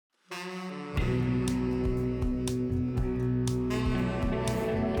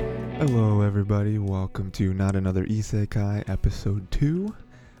Hello everybody, welcome to Not Another Isekai episode 2.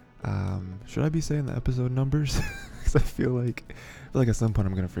 Should I be saying the episode numbers? Because I feel like at some point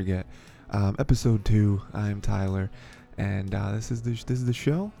I'm going to forget. Episode 2, I'm Tyler, and this is the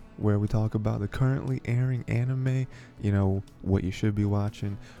show where we talk about the currently airing anime, what you should be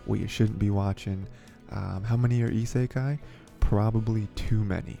watching, what you shouldn't be watching. How many are Isekai? Probably too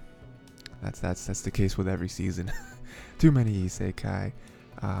many. That's the case with every season. Too many Isekai.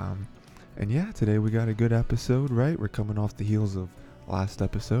 And yeah, today we got a good episode, right? We're coming off the heels of last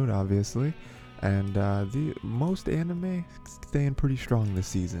episode, obviously. And the most anime staying pretty strong this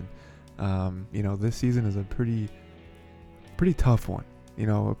season. This season is a pretty tough one.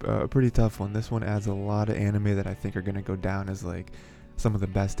 A pretty tough one. This one adds a lot of anime that I think are going to go down as like some of the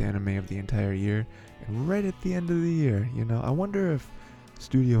best anime of the entire year. And right at the end of the year, I wonder if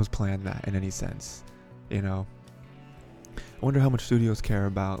studios plan that in any sense. I wonder how much studios care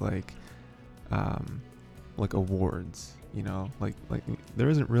about like awards, like there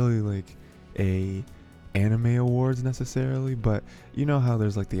isn't really like a anime awards necessarily, but you know how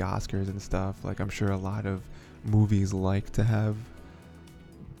there's like the Oscars and stuff. Like I'm sure a lot of movies like to have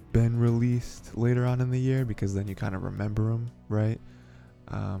been released later on in the year because then you kind of remember them, right?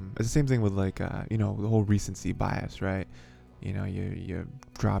 It's the same thing with like the whole recency bias, right? You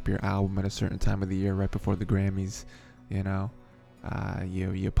drop your album at a certain time of the year right before the Grammys,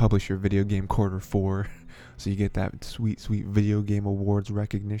 you publish your video game Q4, so you get that sweet video game awards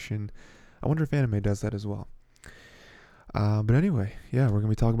recognition. I wonder if anime does that as well. But anyway, yeah, we're gonna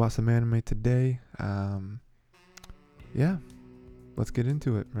be talking about some anime today. Yeah, let's get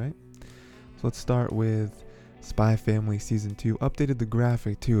into it, right? So let's start with Spy Family Season 2. Updated the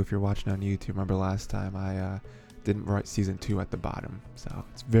graphic too if you're watching on YouTube. Remember last time I didn't write Season 2 at the bottom, so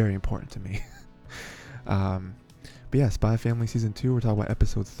it's very important to me. But yeah, Spy Family Season 2, we're talking about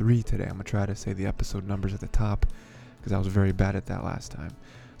Episode 3 today. I'm going to try to say the episode numbers at the top, because I was very bad at that last time.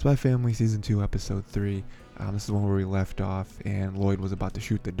 Spy Family Season 2, Episode 3. This is one where we left off, and Lloyd was about to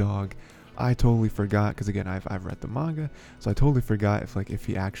shoot the dog. I totally forgot, because again, I've read the manga, so I totally forgot if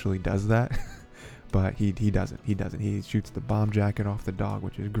he actually does that. But he doesn't. He shoots the bomb jacket off the dog,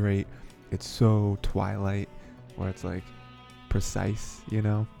 which is great. It's so Twilight, where it's like precise,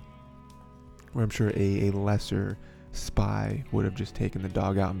 where I'm sure a lesser spy would have just taken the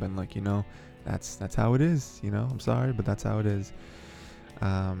dog out and been like, that's how it is, I'm sorry, but that's how it is.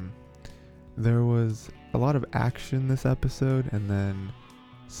 There was a lot of action this episode, and then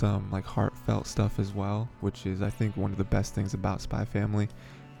some like heartfelt stuff as well, which is I think one of the best things about Spy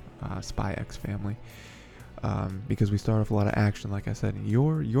X Family, because we start off a lot of action. Like I said,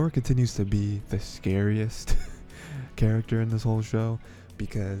 Yor continues to be the scariest character in this whole show,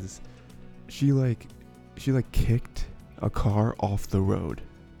 because she kicked a car off the road.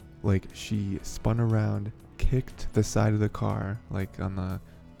 Like she spun around, kicked the side of the car, like on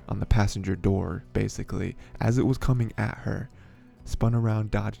the passenger door, basically, as it was coming at her. Spun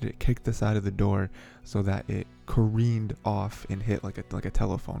around, dodged it, kicked the side of the door so that it careened off and hit like a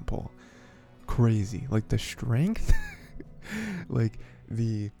telephone pole. Crazy. Like the strength, like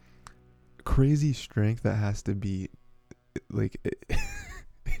the crazy strength that has to be like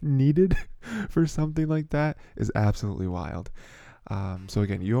needed for something like that is absolutely wild. So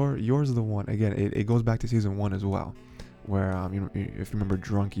again, yours the one. Again, it goes back to season 1 as well, where if you remember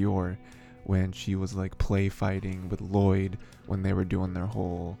Drunk Yor, when she was like play fighting with Lloyd when they were doing their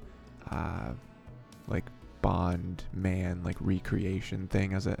whole like Bond man like recreation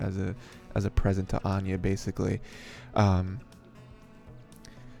thing as a present to Anya, basically.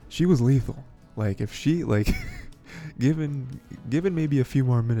 She was lethal. Like if she like given maybe a few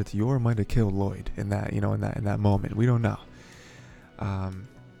more minutes, Yor might have killed Lloyd in that in that moment. We don't know.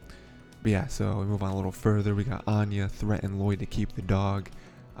 But yeah, so we move on a little further. We got Anya threaten Lloyd to keep the dog.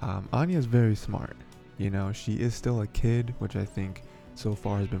 Anya is very smart. She is still a kid, which I think so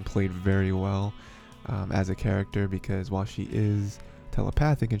far has been played very well as a character, because while she is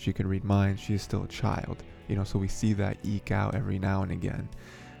telepathic and she can read minds, she is still a child. So we see that eke out every now and again.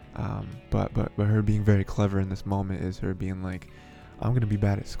 But her being very clever in this moment is her being like, I'm gonna be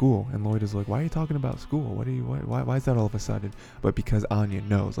bad at school, and Lloyd is like, why are you talking about school? Why is that all of a sudden? But because Anya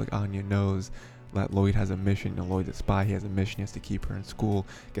knows that Lloyd has a mission. Lloyd's a spy. He has a mission. He has to keep her in school,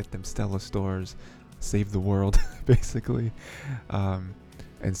 get them Stella stores, save the world, basically.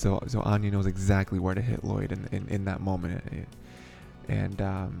 And so Anya knows exactly where to hit Lloyd in that moment.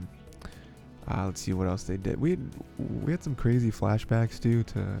 And let's see what else they did. We had some crazy flashbacks too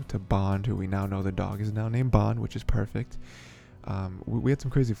to Bond, who we now know the dog is now named Bond, which is perfect. We had some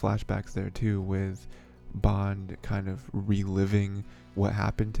crazy flashbacks there too with Bond kind of reliving what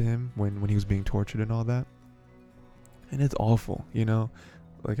happened to him when he was being tortured and all that. And it's awful, you know?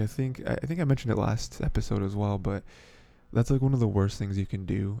 Like, I think I mentioned it last episode as well, but that's like one of the worst things you can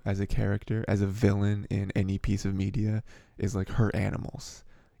do as a character, as a villain in any piece of media, is like hurt animals.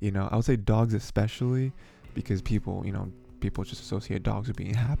 You know, I would say dogs especially, because people just associate dogs with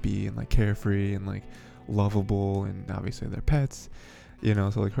being happy and like carefree and like lovable, and obviously they're pets. You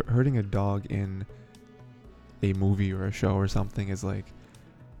know, so like hurting a dog in a movie or a show or something is like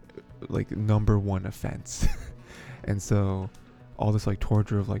number one offense. And so all this like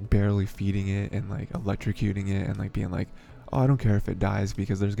torture of like barely feeding it and like electrocuting it and like being like, oh, I don't care if it dies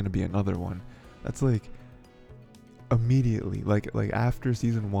because there's gonna be another one. That's like immediately like after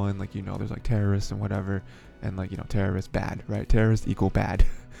season 1, like, you know, there's like terrorists and whatever, and like, you know, terrorists bad, right? Terrorists equal bad.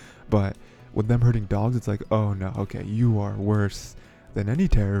 But with them hurting dogs, it's like, oh no, okay, you are worse than any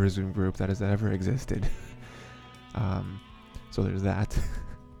terrorism group that has ever existed. So there's that.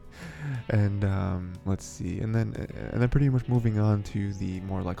 And let's see, and then pretty much moving on to the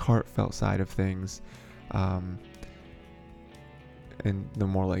more like heartfelt side of things, and the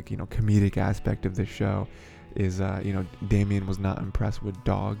more like, you know, comedic aspect of this show is you know, Damien was not impressed with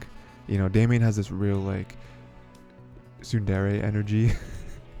Dog. You know, Damien has this real like tsundere energy.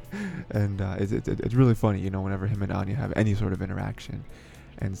 And it's really funny, you know, whenever him and Anya have any sort of interaction.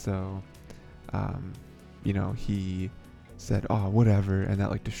 And so you know, he said, oh, whatever, and that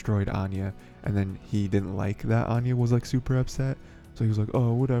like destroyed Anya. And then he didn't like that Anya was like super upset, so he was like,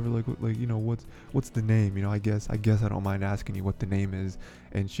 oh, whatever, like you know, what's the name, you know, I guess I don't mind asking you what the name is.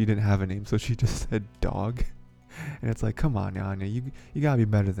 And she didn't have a name, so she just said Dog. And it's like, come on, Anya, you gotta be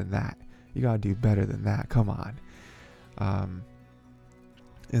better than that, you gotta do better than that, come on.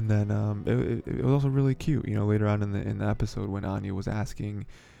 And then it was also really cute, you know, later on in the episode when Anya was asking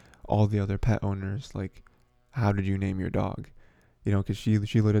all the other pet owners, like, how did you name your dog? You know, because she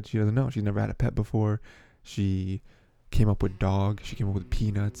doesn't know. She's never had a pet before. She came up with Dog. She came up with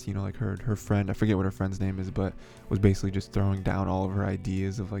Peanuts. You know, like her friend, I forget what her friend's name is, but was basically just throwing down all of her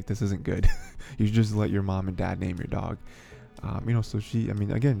ideas of like, this isn't good. You should just let your mom and dad name your dog. You know, so she, I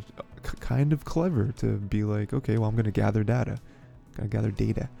mean, again, kind of clever to be like, okay, well, I'm gonna gather data, and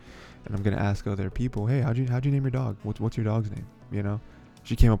I'm gonna ask other people, hey, how'd you name your dog? What's your dog's name? You know.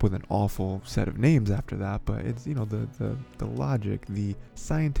 She came up with an awful set of names after that, but it's, you know, the logic, the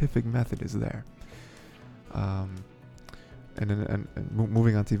scientific method is there. And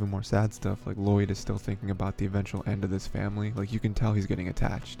moving on to even more sad stuff, like Lloyd is still thinking about the eventual end of this family. Like, you can tell he's getting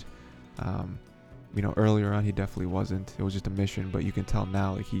attached. You know, earlier on he definitely wasn't. It was just a mission, but you can tell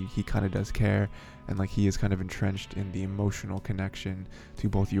now, like, he kind of does care, and like he is kind of entrenched in the emotional connection to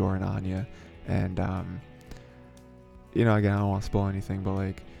both Yor and Anya. And you know, again, I don't want to spoil anything, but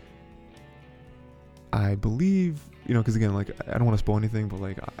like, I believe, you know, because again, like, I don't want to spoil anything, but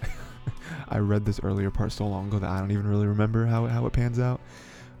like, I read this earlier part so long ago that I don't even really remember how it pans out.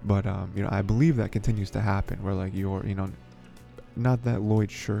 But you know, I believe that continues to happen, where like Yor, you know, not that Lloyd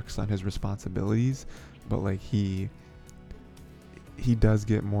shirks on his responsibilities, but like he does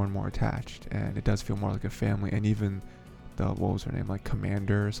get more and more attached, and it does feel more like a family. And even what was her name, like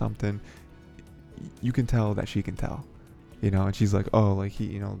Commander or something, you can tell that she can tell. You know, and she's like, oh, like he,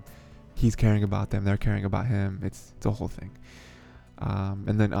 you know, he's caring about them, they're caring about him. It's a whole thing.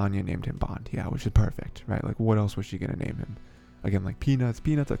 And then Anya named him Bond, yeah, which is perfect, right? Like, what else was she gonna name him? Again, like Peanuts,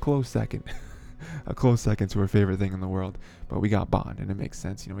 a close second, a close second to her favorite thing in the world. But we got Bond, and it makes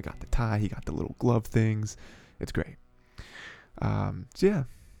sense. You know, we got the tie, he got the little glove things. It's great. So yeah,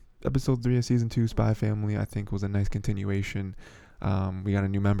 episode 3 of season 2, Spy Family, I think was a nice continuation. We got a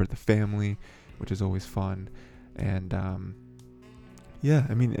new member of the family, which is always fun. And yeah,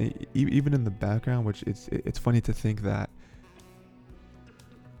 I mean, even in the background, which it's funny to think that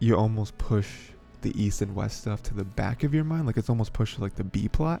you almost push the east and west stuff to the back of your mind, like it's almost pushed to like the B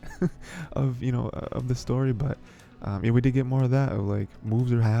plot of, you know, of the story. But yeah, we did get more of that, of like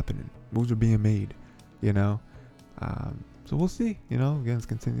moves are happening, moves are being made, you know. So we'll see, you know. Again, it's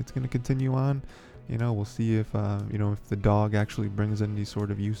going to continue on. You know, we'll see if, you know, if the dog actually brings any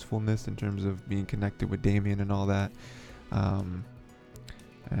sort of usefulness in terms of being connected with Damien and all that.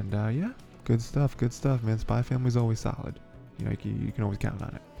 Yeah, good stuff, man. Spy Family's always solid. You know, you can always count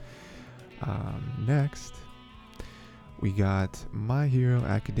on it. Next, we got My Hero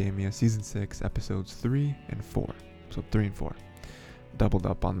Academia Season 6, Episodes 3 and 4. So 3 and 4. Doubled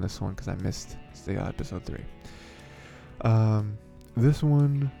up on this one because I missed Episode 3. This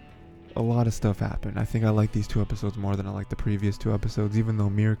one, a lot of stuff happened. I think I like these 2 episodes more than I like the previous 2 episodes, even though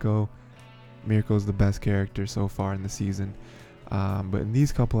Mirko's the best character so far in the season. But in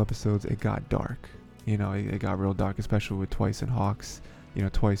these couple episodes, it got dark. It got real dark, especially with Twice and Hawks.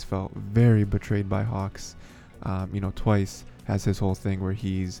 Twice felt very betrayed by Hawks. Twice has his whole thing where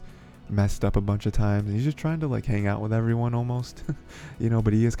he's messed up a bunch of times and he's just trying to like hang out with everyone almost.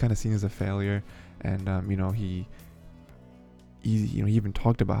 But he is kind of seen as a failure. And he even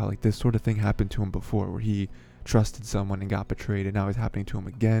talked about how like this sort of thing happened to him before, where he trusted someone and got betrayed, and now it's happening to him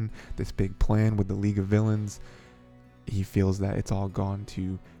again. This big plan with the League of Villains, he feels that it's all gone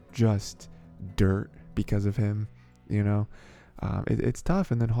to just dirt because of him. It's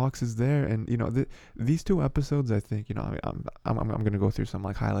tough. And then Hawks is there, and these two episodes, I think, I'm gonna go through some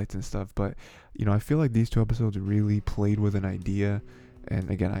like highlights and stuff, but I feel like these two episodes really played with an idea.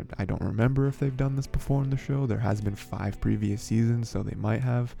 And again, I don't remember if they've done this before in the show. There has been 5 previous seasons, so they might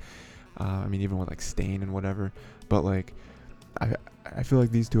have. Even with like Stain and whatever. But like, I feel like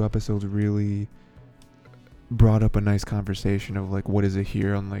these two episodes really brought up a nice conversation of like, what is a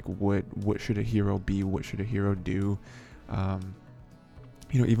hero, and like what should a hero be? What should a hero do?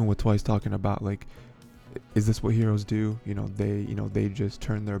 Even with Twice talking about like, is this what heroes do? They just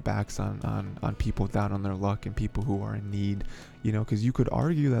turn their backs on people down on their luck and people who are in need. Because you could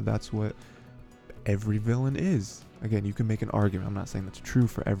argue that that's what every villain is. Again, you can make an argument. I'm not saying that's true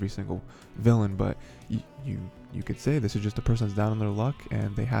for every single villain, but you could say this is just a person that's down on their luck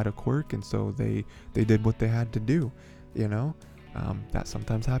and they had a quirk, and so they did what they had to do. That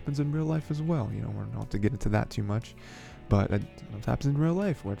sometimes happens in real life as well. We don't have to get into that too much, but it sometimes happens in real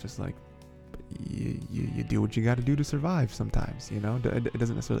life where it's just like you do what you got to do to survive. Sometimes it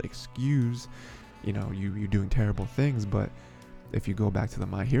doesn't necessarily excuse you doing terrible things, but if you go back to the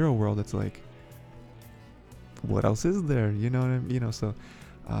My Hero world, it's like, what else is there? You know what I mean? So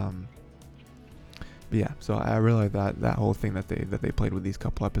so I really like that whole thing that they played with these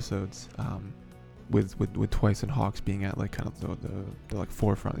couple episodes, with Twice and Hawks being at like kind of the like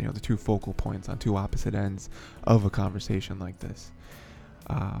forefront, the two focal points on two opposite ends of a conversation like this.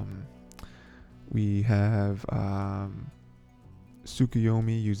 We have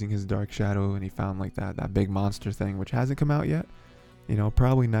Tsukuyomi using his dark shadow, and he found like that big monster thing, which hasn't come out yet.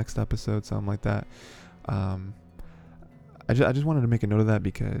 Probably next episode, something like that. I just wanted to make a note of that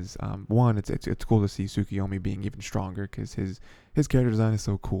because one, it's cool to see Tsukuyomi being even stronger, because his character design is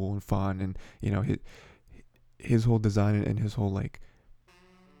so cool and fun, and his whole design and his whole like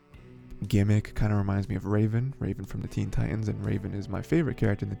gimmick kind of reminds me of Raven from the Teen Titans, and Raven is my favorite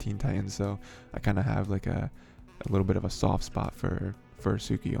character in the Teen Titans, so I kind of have like a little bit of a soft spot for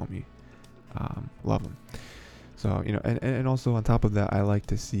Tsukuyomi. Love him. So and also on top of that, I like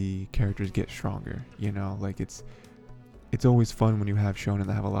to see characters get stronger. Like it's always fun when you have shonen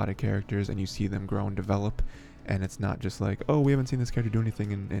that have a lot of characters and you see them grow and develop, and it's not just like, oh, we haven't seen this character do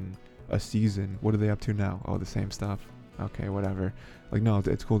anything in a season, what are they up to now? Oh, the same stuff, okay, whatever. Like, no,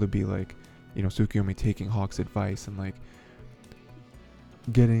 it's cool to be like, Tsukuyomi taking Hawk's advice and like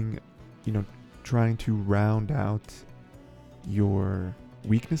getting, trying to round out your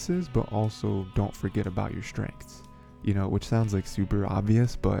weaknesses, but also don't forget about your strengths, which sounds like super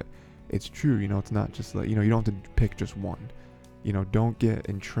obvious, but it's true. It's not just like, you don't have to pick just one. Don't get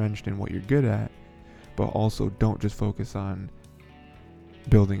entrenched in what you're good at, but also don't just focus on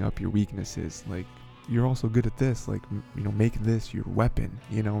building up your weaknesses. Like, you're also good at this, like, make this your weapon,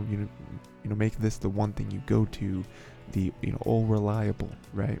 make this the one thing you go to, the, all reliable,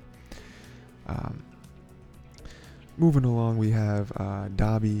 right? Moving along, we have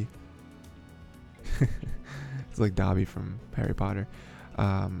Dobby. It's like Dobby from Harry Potter.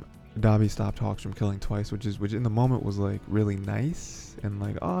 Dobby stopped Hawks from killing Twice, which in the moment was like really nice, and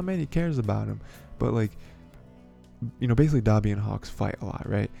like, oh man, he cares about him. But like, basically Dobby and Hawks fight a lot,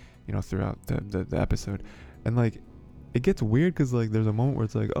 right? Throughout the episode, and like, it gets weird because like there's a moment where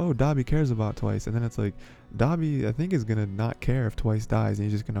it's like, oh, Dobby cares about Twice, and then it's like, Dobby I think is gonna not care if Twice dies, and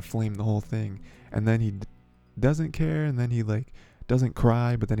he's just gonna flame the whole thing, and then he doesn't care, and then he like doesn't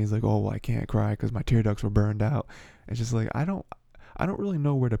cry, but then he's like, oh, well, I can't cry because my tear ducts were burned out. It's just like, I don't really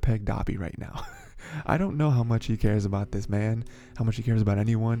know where to peg Dobby right now. I don't know how much he cares about this man, how much he cares about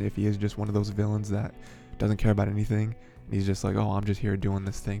anyone, if he is just one of those villains that doesn't care about anything, and he's just like, oh, I'm just here doing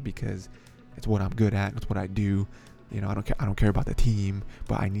this thing because it's what I'm good at, it's what I do. I don't care about the team,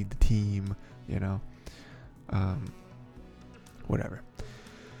 but I need the team. Whatever.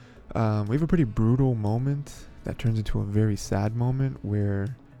 We have a pretty brutal moment that turns into a very sad moment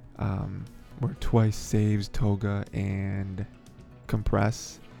where Twice saves Toga and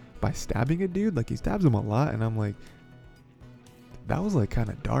Compress by stabbing a dude. Like, he stabs him a lot, and I'm like, that was like kind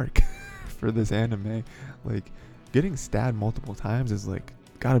of dark for this anime. Like, getting stabbed multiple times is like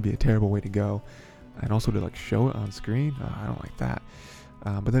gotta be a terrible way to go, and also to like show it on screen, I don't like that.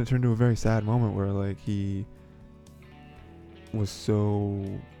 But then it turned to a very sad moment where like he was so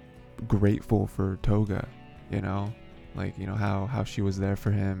grateful for Toga, you know, like, you know, how she was there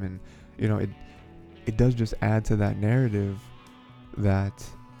for him. And, you know, it does just add to that narrative that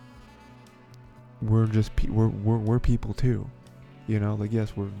we're just we're people too, you know, like,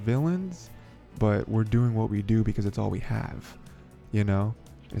 yes, we're villains, but we're doing what we do because it's all we have, you know.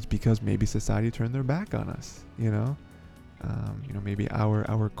 It's because maybe society turned their back on us, you know. You know, maybe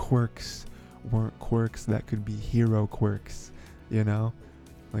our quirks weren't quirks that could be hero quirks, you know,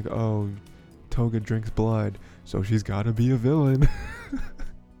 like, oh, Toga drinks blood, so she's gotta be a villain.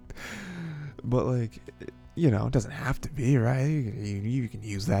 But like, you know, it doesn't have to be, right? You can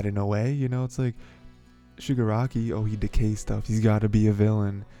use that in a way, you know. It's like Shigaraki, oh, he decays stuff, he's gotta be a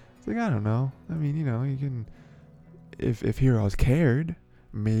villain. It's like, I don't know. I mean, you know, you can, if heroes cared,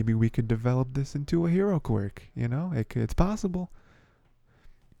 maybe we could develop this into a hero quirk, you know. It's possible.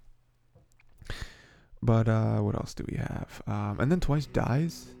 But what else do we have? And then Twice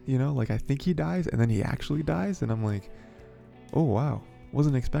dies, you know, like, I think he dies and then he actually dies, and I'm like, oh wow,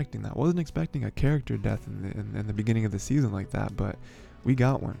 wasn't expecting that. Wasn't expecting a character death in the beginning of the season like that, but we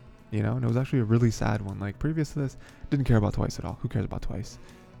got one, you know. And it was actually a really sad one. Like, previous to this, didn't care about Twice at all. Who cares about Twice?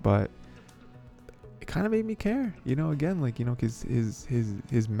 But it kind of made me care, you know, again, like, you know, because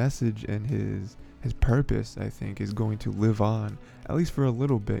his message and his purpose, I think, is going to live on, at least for a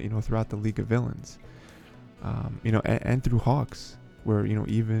little bit, you know, throughout the League of Villains. You know, and through Hawks, where, you know,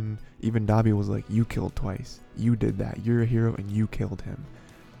 even Dabi was like, you killed Twice, you did that, you're a hero and you killed him.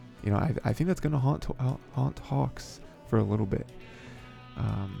 You know, I think that's gonna haunt Hawks for a little bit.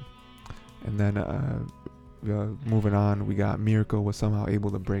 And then moving on, we got Mirko was somehow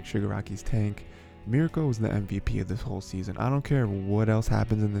able to break Shigaraki's tank. Mirko was the MVP of this whole season. I don't care what else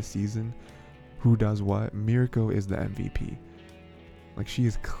happens in this season, who does what, Mirko is the MVP. Like, she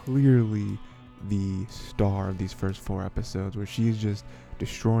is clearly the star of these first 4 episodes, where she is just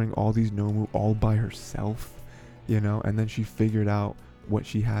destroying all these Nomu all by herself, you know. And then she figured out what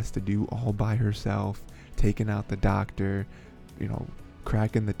she has to do all by herself, taking out the doctor, you know,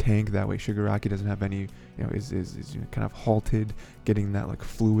 cracking the tank, that way Shigaraki doesn't have any, you know, is you know, kind of halted, getting that like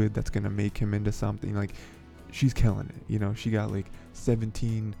fluid that's gonna make him into something. Like, she's killing it, you know. She got like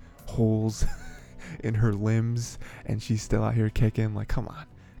 17 holes in her limbs and she's still out here kicking. Like, come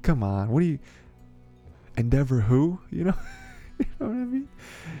on, what do you, Endeavor who, you know? You know what I mean?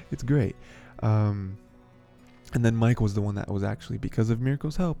 It's great. And then Mike was the one that was actually, because of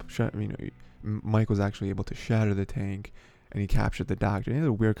Mirko's help, you know, Mike was actually able to shatter the tank, and he captured the doctor. He had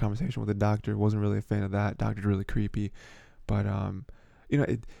a weird conversation with the doctor. Wasn't really a fan of that. Doctor's really creepy. But you know,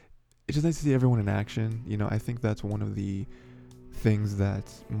 it's just nice to see everyone in action. You know, I think that's one of the things that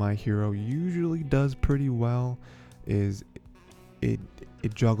My Hero usually does pretty well, is it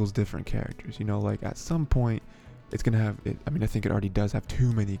juggles different characters. You know, like, at some point it's gonna have it, I mean, I think it already does have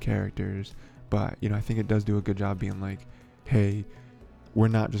too many characters, but, you know, I think it does do a good job being like, hey, we're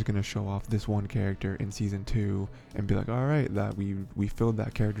not just gonna show off this one character in season 2 and be like, all right, that we filled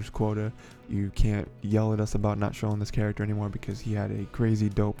that character's quota. You can't yell at us about not showing this character anymore because he had a crazy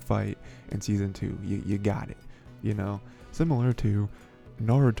dope fight in season 2. You got it, you know. Similar to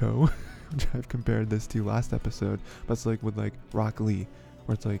Naruto, which I've compared this to last episode, but it's like with like Rock Lee,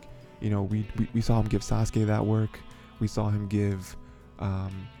 where it's like, you know, we saw him give Sasuke that work. We saw him give I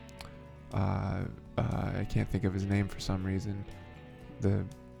can't think of his name for some reason.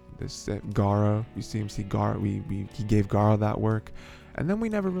 This Gaara, we see Gaara. He gave Gaara that work, and then we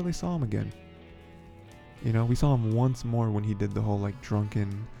never really saw him again. You know, we saw him once more when he did the whole like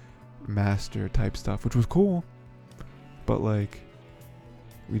drunken master type stuff, which was cool, but like,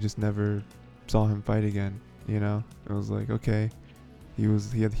 we just never saw him fight again. You know, it was like, okay, he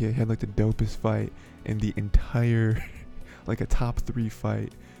had like the dopest fight in the entire like a top 3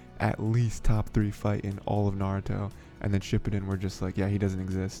 fight, at least top 3 fight in all of Naruto. And then Shippuden, we're just like, yeah, he doesn't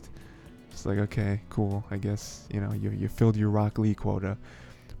exist. It's like, okay, cool, I guess, you know, you filled your Rock Lee quota.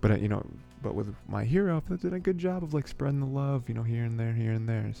 But you know, but with My Hero, they did a good job of like spreading the love, you know, here and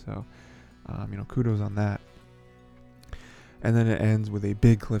there. So you know, kudos on that. And then it ends with a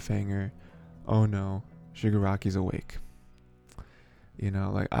big cliffhanger. Oh no, Shigaraki's awake. You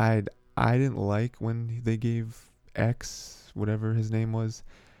know, like, I didn't like when they gave X, whatever his name was,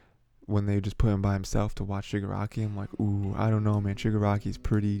 when they just put him by himself to watch Shigaraki. I'm like, ooh, I don't know, man. Shigaraki's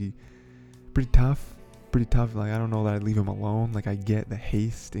pretty tough. Like, I don't know that I'd leave him alone. Like, I get the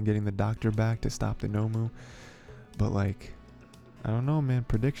haste in getting the doctor back to stop the Nomu, but like, I don't know, man.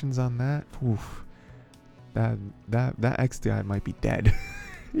 Predictions on that, oof. That X guy might be dead.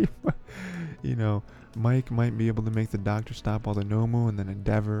 you know, Mike might be able to make the doctor stop all the Nomu, and then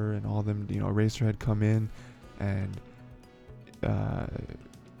Endeavor and all them, Eraserhead come in, and uh,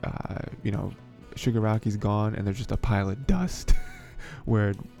 you know, Shigaraki's gone, and there's just a pile of dust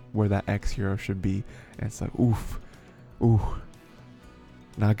where that ex-hero should be, and it's like, ooh,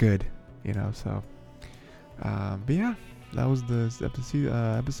 not good, So, but yeah, that was the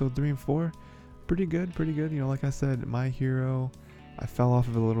episode 3 and 4. Pretty good. Like I said, My Hero, I fell off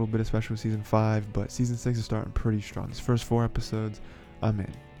of it a little bit, especially with season 5, but season 6 is starting pretty strong. These first 4 episodes, I'm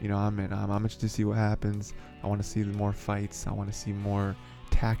in. I'm interested to see what happens. I want to see more fights. I want to see more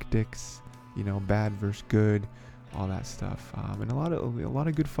tactics, bad versus good, all that stuff. And a lot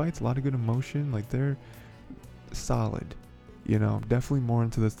of good fights, a lot of good emotion. Like, they're solid. Definitely more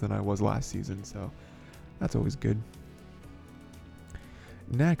into this than I was last season, so that's always good.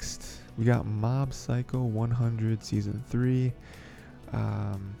 Next, we got Mob Psycho 100 season 3.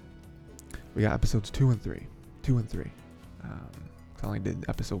 We got episodes 2 and 3. I only did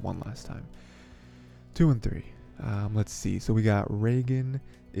episode 1 last time. 2 and 3. Let's see. So we got Reagan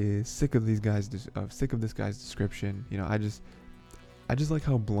is sick of this guy's description. I just like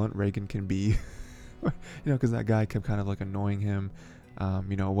how blunt Reagan can be. Because that guy kept kind of like annoying him.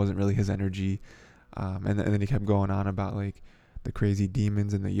 It wasn't really his energy. And then he kept going on about like the crazy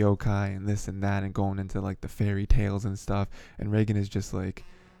demons and the yokai and this and that, and going into like the fairy tales and stuff. And Reagan is just like,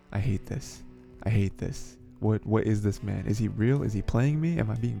 I hate this. What is this man? Is he real? Is he playing me? Am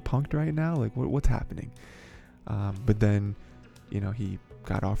I being punked right now? Like, what's happening? But then, he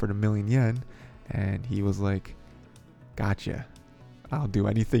got offered 1 million yen, and he was like, gotcha. I'll do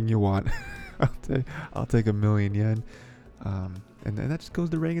anything you want. I'll take 1 million yen. And that just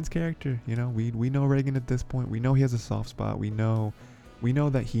goes to Reagan's character. We know Reagan at this point. We know he has a soft spot. We know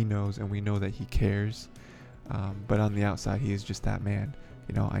that he knows, and we know that he cares. But on the outside, he is just that man.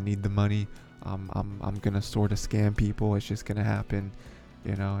 I need the money. I'm gonna sort of scam people. It's just gonna happen.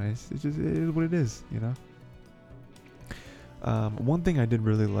 It is what it is. One thing I did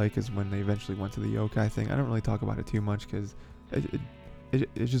really like is when they eventually went to the yokai thing. I don't really talk about it too much because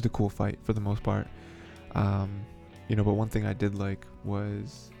it's just a cool fight for the most part. But one thing I did like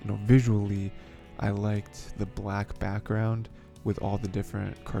was, visually, I liked the black background with all the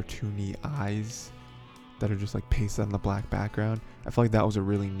different cartoony eyes that are just like pasted on the black background. I feel like that was a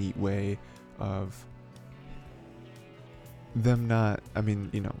really neat way of them not,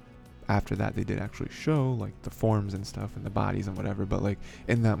 after that they did actually show like the forms and stuff and the bodies and whatever, but like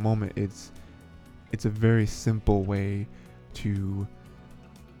in that moment it's a very simple way to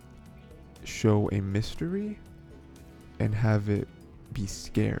show a mystery and have it be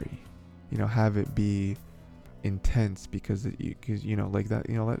scary, have it be intense because like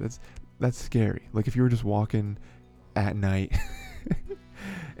that, that's scary. Like if you were just walking at night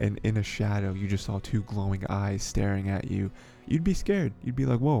and in a shadow you just saw 2 glowing eyes staring at you, you'd be scared. You'd be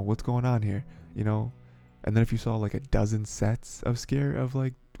like, whoa, what's going on here? And then if you saw like a dozen sets of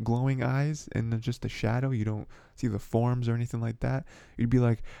like glowing eyes and just a shadow, you don't see the forms or anything like that, you'd be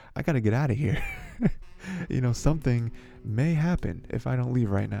like, I gotta get out of here. Something may happen if I don't leave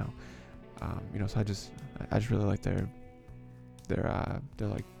right now. So I just really like their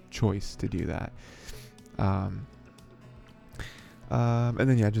like choice to do that. And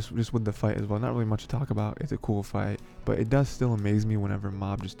then just with the fight as well, not really much to talk about. It's a cool fight, but it does still amaze me whenever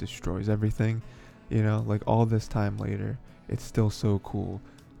Mob just destroys everything. Like all this time later, it's still so cool.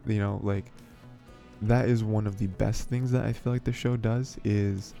 Like that is one of the best things that I feel like the show does,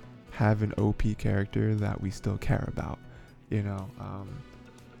 is have an OP character that we still care about.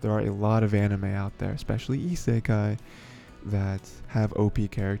 There are a lot of anime out there, especially isekai, that have OP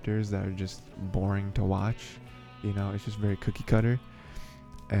characters that are just boring to watch. It's just very cookie cutter.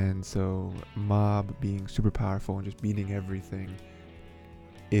 And so Mob being super powerful and just beating everything,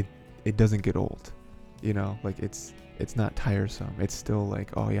 it doesn't get old. Like it's not tiresome. It's still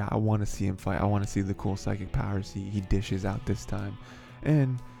like, oh yeah, I want to see him fight. I want to see the cool psychic powers he dishes out this time.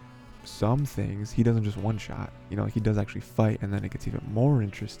 And some things he doesn't just one shot, he does actually fight, and then it gets even more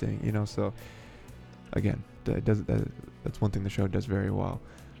interesting. So again, that's one thing the show does very well.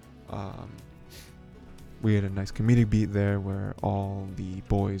 We had a nice comedic beat there where all the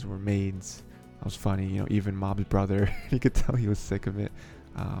boys were maids. That was funny. Even Mob's brother, you could tell he was sick of it.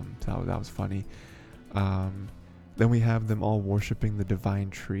 So that was funny. Then we have them all worshiping the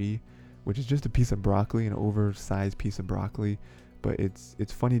divine tree, which is just a piece of broccoli, an oversized piece of broccoli. But it's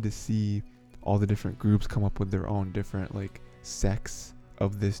funny to see all the different groups come up with their own different like sects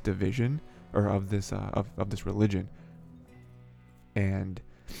of this division, or of this of this religion, and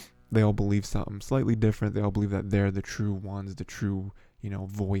they all believe something slightly different. They all believe that they're the true ones, the true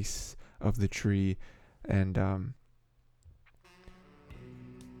voice of the tree. And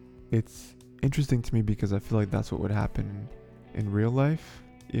it's interesting to me because I feel like that's what would happen in real life,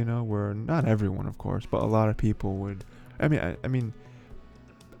 where not everyone, of course, but a lot of people would. I mean,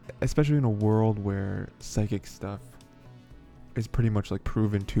 especially in a world where psychic stuff is pretty much like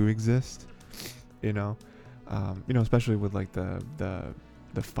proven to exist, especially with like the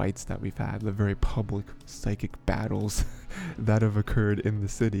fights that we've had, the very public psychic battles that have occurred in the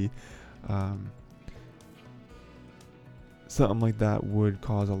city. Something like that would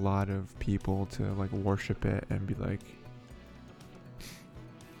cause a lot of people to like worship it and be like,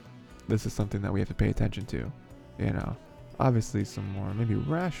 this is something that we have to pay attention to, Obviously some more maybe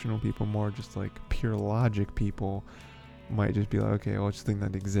rational people, more just like pure logic people, might just be like, okay, well, it's just a thing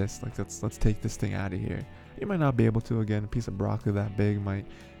that exists. Like, let's take this thing out of here. You might not be able to. Again, a piece of broccoli that big might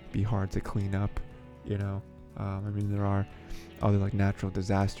be hard to clean up, there are other like natural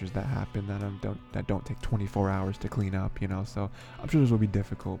disasters that happen that don't take 24 hours to clean up, so I'm sure this will be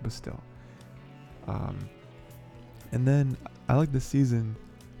difficult, but still. And then I like this season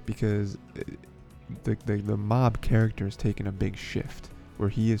because the mob character is taking a big shift, where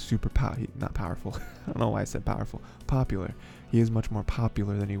he is super not powerful. I don't know why I said powerful. Popular. He is much more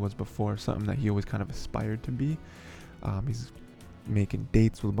popular than he was before, something that he always kind of aspired to be. He's making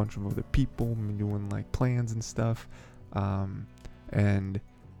dates with a bunch of other people, doing like plans and stuff. And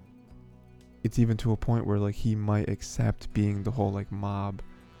it's even to a point where like he might accept being the whole like mob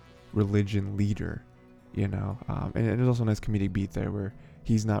religion leader, and there's also a nice comedic beat there where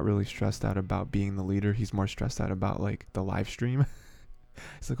he's not really stressed out about being the leader. He's more stressed out about like the live stream.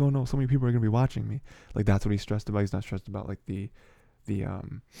 It's like, oh no, so many people are gonna be watching me. Like, that's what he's stressed about. He's not stressed about like the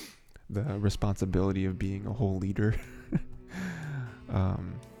responsibility of being a whole leader. But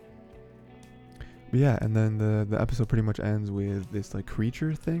yeah, and then the episode pretty much ends with this like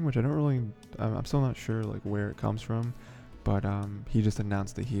creature thing, which I don't really, I'm still not sure like where it comes from, but he just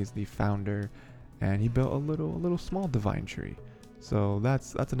announced that he is the founder, and he built a little small divine tree. So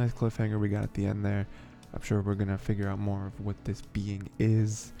that's a nice cliffhanger we got at the end there. I'm sure we're gonna figure out more of what this being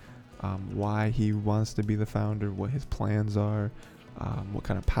is, why he wants to be the founder, what his plans are, what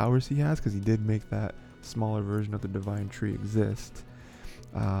kind of powers he has, because he did make that smaller version of the divine tree exist.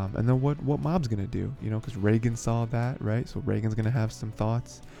 And then what Mob's gonna do, because Reagan saw that, right? So Reagan's gonna have some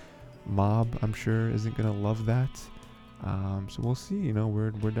thoughts. Mob, I'm sure, isn't gonna love that. So we'll see.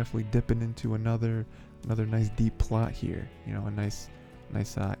 We're definitely dipping into another nice deep plot here. A nice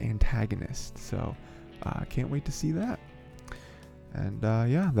antagonist. So can't wait to see that. And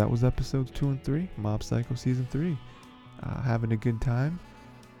yeah, that was episodes 2 and 3, Mob Psycho season 3. Having a good time.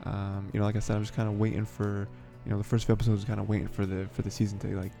 Like I said, I'm just kind of waiting for. The first few episodes was kind of waiting for the season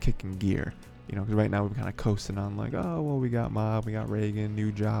to like kick in gear. Because right now we're kind of coasting on like, oh well, we got Mob, we got Reagan,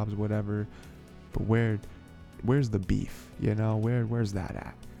 new jobs, whatever. But where's the beef? Where's that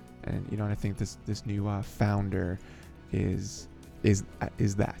at? And I think this new founder is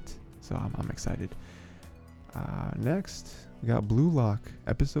that. So I'm excited. Next we got Blue Lock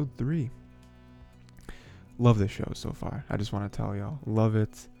episode 3. Love this show so far. I just want to tell y'all, love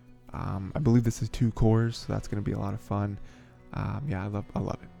it. I believe this is 2 cores, so that's gonna be a lot of fun. Yeah, I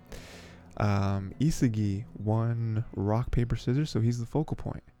love it. Isagi won rock paper scissors, so he's the focal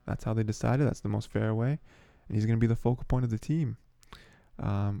point. That's how they decided. That's the most fair way, and he's gonna be the focal point of the team,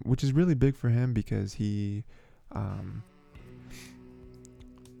 which is really big for him because he's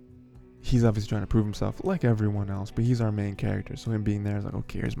obviously trying to prove himself like everyone else, but he's our main character. So him being there is like,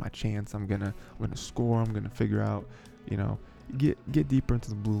 okay, here's my chance. I'm gonna score. I'm gonna figure out, get deeper into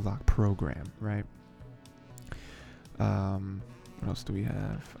the Blue Lock program, right? What else do we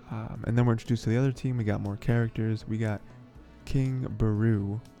have? And then we're introduced to the other team. We got more characters. We got King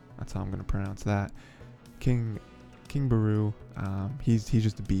Baru. That's how I'm gonna pronounce that. King Baru. He's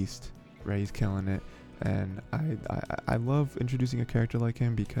just a beast, right? He's killing it. And I love introducing a character like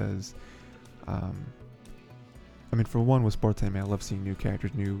him because, for one, with sports anime, I love seeing new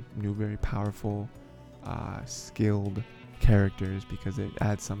characters, new very powerful, skilled characters, because it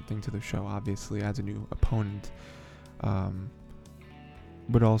adds something to the show. Obviously, adds a new opponent,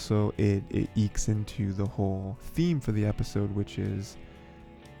 but also it ekes into the whole theme for the episode, which is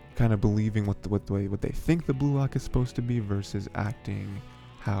kind of believing what they think the Blue Lock is supposed to be versus acting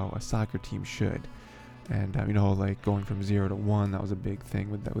how a soccer team should. And like going from 0 to 1, that was a big thing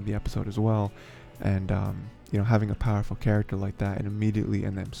with the episode as well. And having a powerful character like that and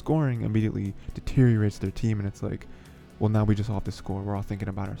them scoring immediately deteriorates their team. And it's like, well, now we just all have to score. We're all thinking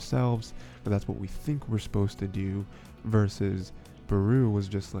about ourselves, but that's what we think we're supposed to do. Versus Baru was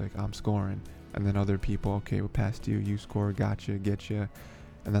just like, I'm scoring, and then other people, okay, we're past you, you score, gotcha, get you.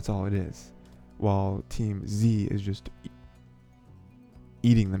 and that's all it is. While Team Z is just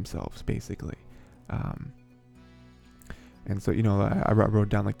eating themselves, basically. And so, I wrote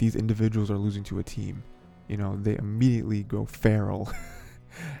down, like, these individuals are losing to a team. They immediately go feral.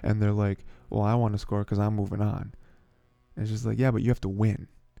 And they're like, well, I want to score because I'm moving on. And it's just like, yeah, but you have to win.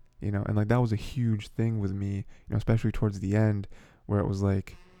 And like, that was a huge thing with me, especially towards the end, where it was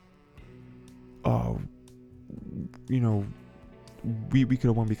like, oh, we could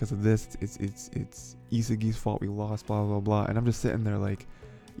have won because of this. It's Isagi's fault we lost, blah blah blah. And I'm just sitting there like,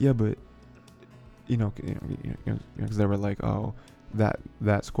 yeah, but because they were like, oh,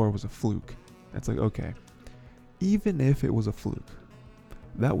 that score was a fluke. It's like, okay, even if it was a fluke,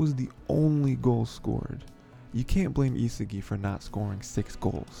 that was the only goal scored. You can't blame Isagi for not scoring 6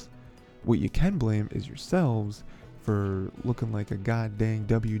 goals. What you can blame is yourselves for looking like a goddamn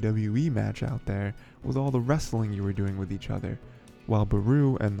WWE match out there with all the wrestling you were doing with each other, while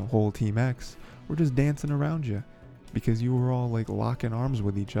Baru and the whole Team X were just dancing around you because you were all like locking arms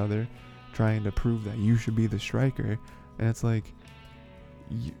with each other, trying to prove that you should be the striker. And it's like,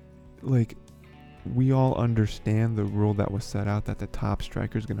 we all understand the rule that was set out that the top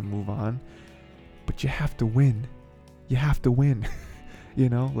striker is going to move on, but you have to win. You have to win.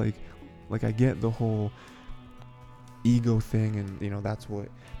 Like I get the whole ego thing, and that's what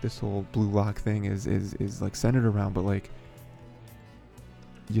this whole blue lock thing is like centered around, but like,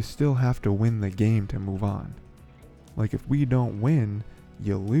 you still have to win the game to move on. Like, if we don't win,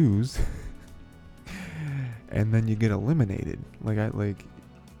 you lose. And then you get eliminated. Like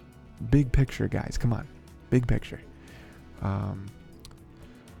big picture, guys, come on, big picture.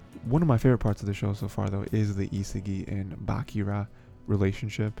 One of my favorite parts of the show so far, though, is the Isagi and Bakira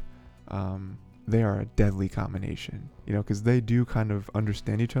relationship. They are a deadly combination, because they do kind of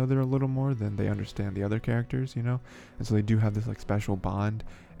understand each other a little more than they understand the other characters, and so they do have this like special bond.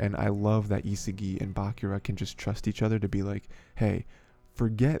 And I love that Isagi and Bakira can just trust each other to be like, hey,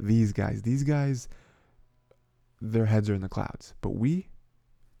 forget these guys, their heads are in the clouds, but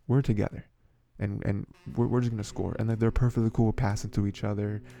we're together, and we're just gonna score. And they're perfectly cool with passing to each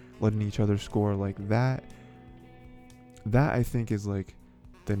other, letting each other score. Like that I think is like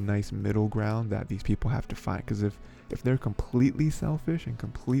the nice middle ground that these people have to find. Because if they're completely selfish and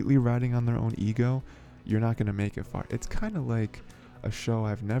completely riding on their own ego, you're not going to make it far. It's kind of like a show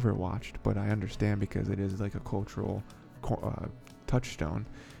I've never watched, but I understand because it is like a cultural touchstone,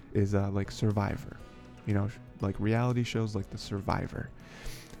 is like Survivor. Like reality shows like The Survivor.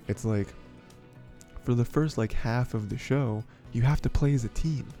 It's like, for the first like half of the show, you have to play as a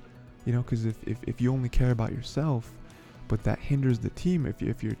team, because if you only care about yourself, but that hinders the team.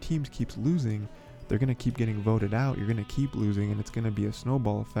 If your team keeps losing, they're going to keep getting voted out. You're going to keep losing, and it's going to be a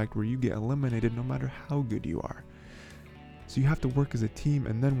snowball effect where you get eliminated no matter how good you are. So you have to work as a team,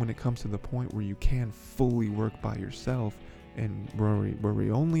 and then when it comes to the point where you can fully work by yourself and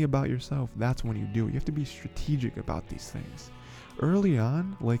worry only about yourself, that's when you do it. You have to be strategic about these things. Early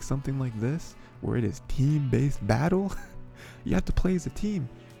on, like something like this, where it is team-based battle, you have to play as a team,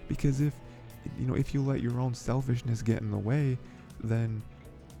 because if you let your own selfishness get in the way, then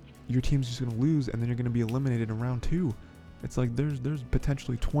your team's just going to lose, and then you're going to be eliminated in round 2. It's like there's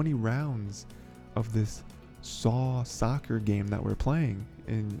potentially 20 rounds of this soccer game that we're playing,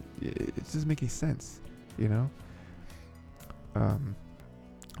 and it doesn't make any sense, But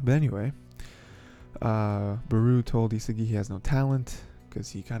anyway, Baru told Isagi he has no talent because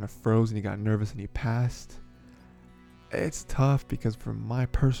he kind of froze and he got nervous and he passed. It's tough because from my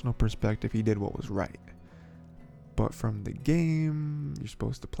personal perspective, he did what was right. But from the game, you're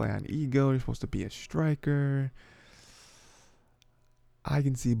supposed to play on ego, you're supposed to be a striker. I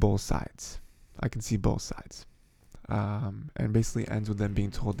can see both sides. And basically ends with them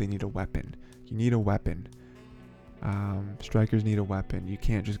being told they need a weapon. You need a weapon. Strikers need a weapon. You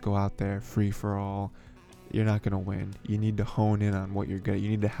can't just go out there free for all. You're not going to win. You need to hone in on what you're good at. You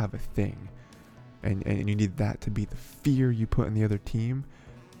need to have a thing. And you need that to be the fear you put in the other team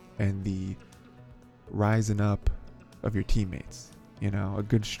and the rising up of your teammates. A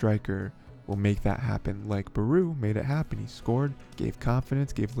good striker will make that happen. Like Baru made it happen. He scored, gave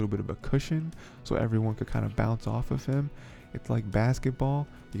confidence, gave a little bit of a cushion so everyone could kind of bounce off of him. It's like basketball.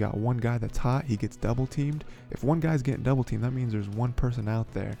 You got one guy that's hot, he gets double teamed. If one guy's getting double teamed, that means there's one person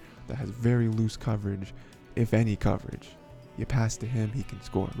out there that has very loose coverage, if any coverage. You pass to him, he can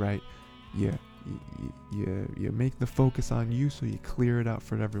score, right? You make the focus on you so you clear it out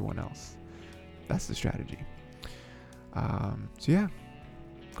for everyone else. That's the strategy. So yeah,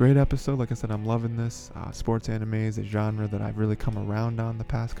 great episode. Like I said, I'm loving this. Sports anime is a genre that I've really come around on the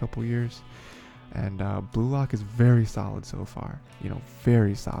past couple years. And Blue Lock is very solid so far.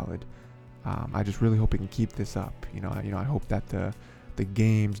 Very solid. I just really hope we can keep this up. I hope that the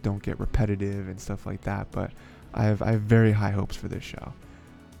games don't get repetitive and stuff like that. But I have very high hopes for this show.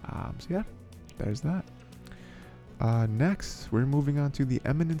 So yeah, there's that. Next, we're moving on to The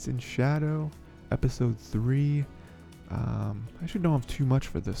Eminence in Shadow, episode 3. I actually don't have too much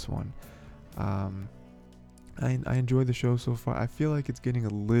for this one. I enjoy the show so far. I feel like it's getting a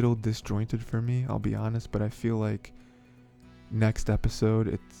little disjointed for me, I'll be honest, but I feel like next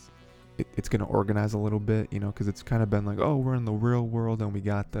episode it's going to organize a little bit, because it's kind of been like, oh, we're in the real world and we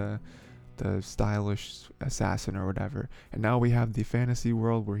got the stylish assassin or whatever, and now we have the fantasy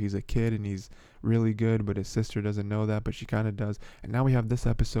world where he's a kid and he's really good, but his sister doesn't know that, but she kind of does. And now we have this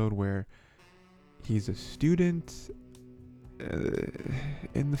episode where he's a student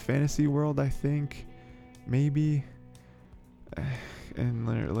in the fantasy world, I think, maybe. And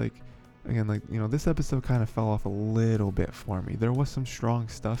this episode kind of fell off a little bit for me. There was some strong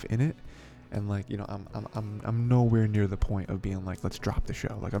stuff in it, and I'm nowhere near the point of being like, let's drop the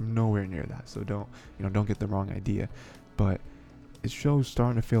show. Like, I'm nowhere near that. So don't get the wrong idea. But the show's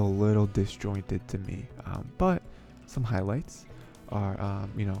starting to feel a little disjointed to me. But some highlights are,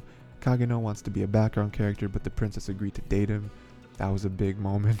 Kageno wants to be a background character, but the princess agreed to date him. That was a big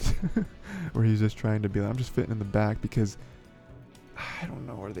moment where he's just trying to be like, I'm just fitting in the back, because I don't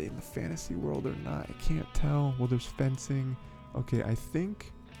know, are they in the fantasy world or not? I can't tell. Well, there's fencing. Okay, I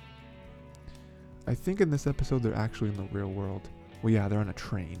think in this episode they're actually in the real world. Well, yeah, they're on a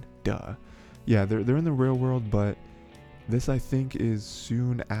train. Duh. Yeah, they're in the real world, but this, I think, is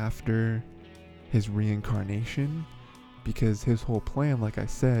soon after his reincarnation, because his whole plan, like I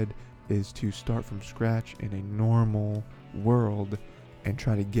said, is to start from scratch in a normal world and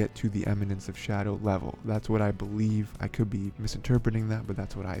try to get to the Eminence of Shadow level. That's what I believe. I could be misinterpreting that, but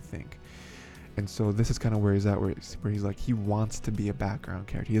that's what I think. And so this is kind of where he's at, where he's like, he wants to be a background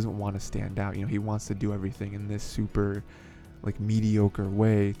character. He doesn't want to stand out. He wants to do everything in this super, like, mediocre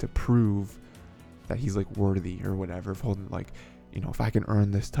way to prove that he's, like, worthy or whatever. Of holding, like, if I can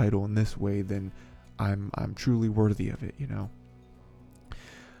earn this title in this way, then I'm truly worthy of it,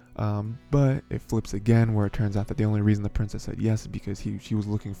 But it flips again, where it turns out that the only reason the princess said yes is because she was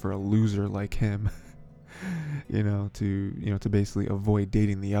looking for a loser like him, to basically avoid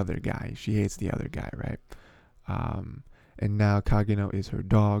dating the other guy. She hates the other guy, right? And now Kageno is her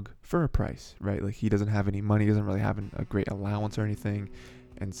dog for a price, right? Like, he doesn't have any money, he doesn't really have a great allowance or anything,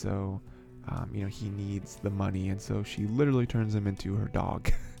 and so, he needs the money, and so she literally turns him into her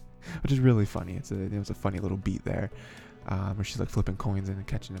dog, which is really funny. It's a funny little beat there. Where she's like flipping coins and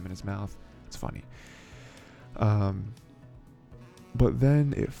catching them in his mouth. It's funny. But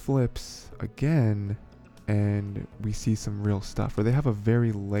then it flips again, and we see some real stuff where they have a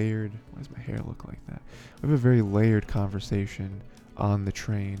very layered. Why does my hair look like that? We have a very layered conversation on the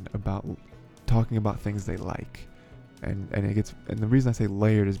train about talking about things they like, and the reason I say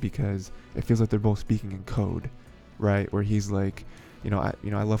layered is because it feels like they're both speaking in code, right? Where he's like, I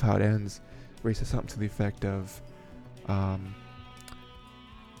love how it ends, where he says something to the effect of,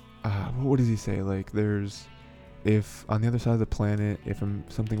 what does he say? Like, if on the other side of the planet, if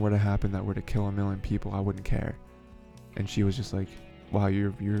something were to happen that were to kill 1 million people, I wouldn't care. And she was just like, wow,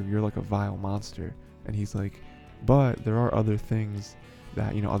 you're like a vile monster. And he's like, but there are other things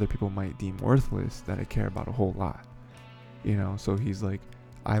that, other people might deem worthless that I care about a whole lot. So he's like,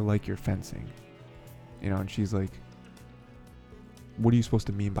 I like your fencing. And she's like, what are you supposed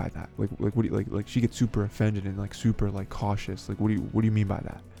to mean by that? Like what do you, like she gets super offended and like super like cautious. Like, what do you mean by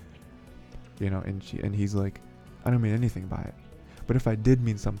that? And he's like, I don't mean anything by it. But if I did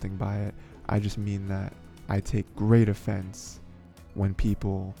mean something by it, I just mean that I take great offense when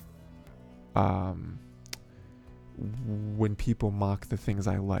people mock the things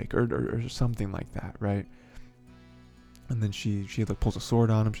I like, or something like that, right? And then she like pulls a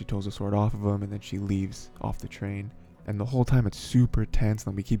sword on him, she pulls the sword off of him, and then she leaves off the train. And the whole time it's super tense,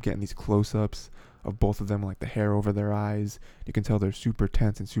 and we keep getting these close-ups of both of them, like the hair over their eyes. You can tell they're super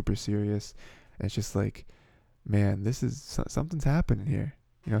tense and super serious. And it's just like, man, something's happening here.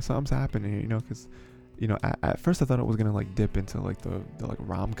 Something's happening here, because, at first I thought it was going to like dip into like the like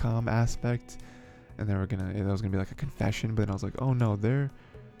rom-com aspect, and it was going to be like a confession, but then I was like, oh no, they're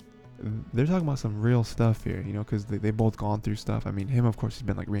talking about some real stuff here, because they both gone through stuff. I mean, him, of course, he's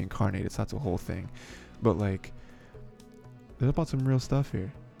been like reincarnated, so that's a whole thing. But like, there's about some real stuff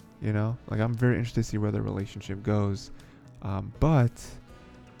here, Like, I'm very interested to see where their relationship goes, but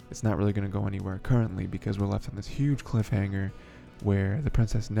it's not really going to go anywhere currently, because we're left on this huge cliffhanger where the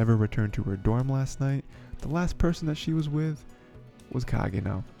princess never returned to her dorm last night. The last person that she was with was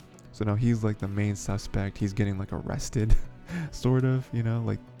Kageno. So now he's like the main suspect. He's getting like arrested, sort of,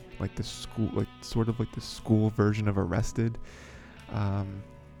 like the school, like sort of like the school version of arrested. And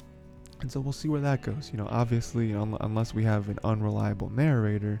so we'll see where that goes. Obviously, unless we have an unreliable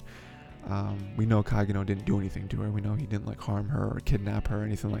narrator, we know Kageno didn't do anything to her. We know he didn't like harm her or kidnap her or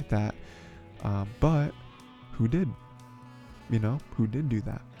anything like that. But who did? Who did do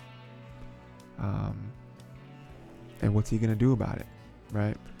that? And what's he gonna do about it,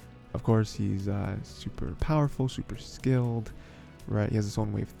 right? Of course, he's super powerful, super skilled, right? He has his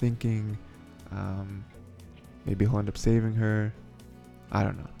own way of thinking. Maybe he'll end up saving her. I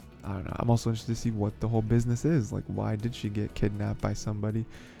don't know. I'm also interested to see what the whole business is. Like, why did she get kidnapped by somebody?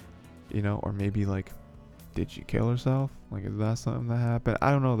 Or maybe like, did she kill herself? Like, is that something that happened?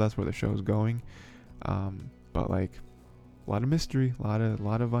 I don't know. That's where the show's going. But like, a lot of mystery, a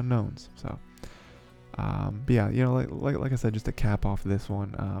lot of unknowns. So, but yeah, like I said, just to cap off this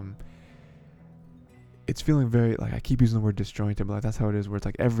one, it's feeling very, like, I keep using the word disjointed, but like, that's how it is. Where it's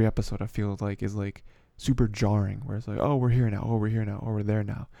like every episode I feel like is like super jarring. Where it's like, oh, we're here now. Oh, we're here now. Oh, we're there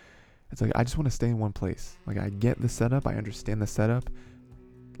now. It's like, I just want to stay in one place. Like, I get the setup. I understand the setup.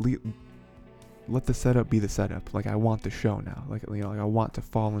 Let the setup be the setup. Like, I want the show now. Like, I want to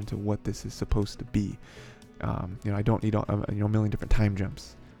fall into what this is supposed to be. I don't need a million different time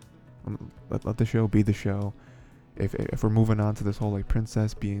jumps. Let the show be the show. If we're moving on to this whole like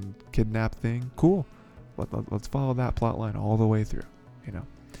princess being kidnapped thing, cool. Let's follow that plot line all the way through.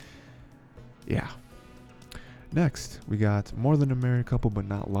 Yeah. Next, we got More Than a Married Couple But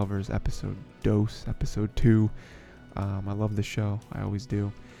Not Lovers, episode 2. I love the show. I always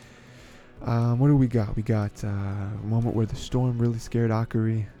do. What do we got? We got a moment where the storm really scared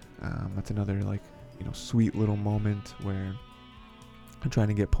Akari. That's another like, sweet little moment where I'm trying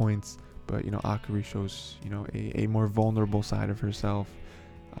to get points, but Akari shows a more vulnerable side of herself.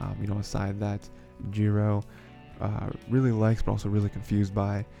 A side that Jiro really likes, but also really confused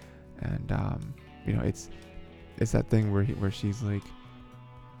by, and it's that thing where she's like,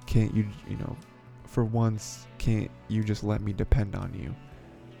 can't you for once, can't you just let me depend on you?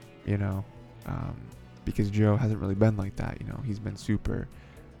 Because Jiro hasn't really been like that. He's been super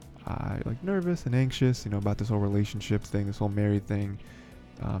like nervous and anxious, about this whole relationship thing, this whole married thing.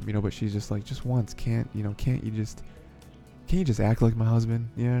 But she's just like, just once, can't you just act like my husband?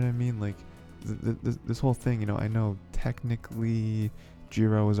 You know what I mean? Like, this whole thing, I know technically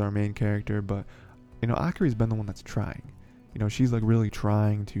Jiro is our main character, but, Akari's been the one that's trying. She's like really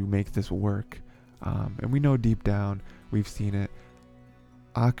trying to make this work. And we know deep down, we've seen it,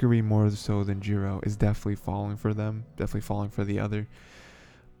 Akari more so than Jiro is definitely falling for them, definitely falling for the other.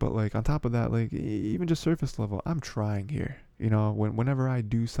 But like, on top of that, like, even just surface level, I'm trying here. Whenever I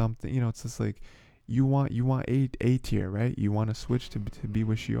do something, it's just like, you want A tier, right? You want to switch to be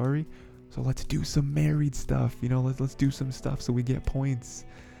with Shiori, so let's do some married stuff. Let's do some stuff so we get points.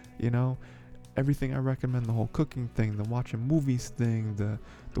 Everything I recommend, the whole cooking thing, the watching movies thing, the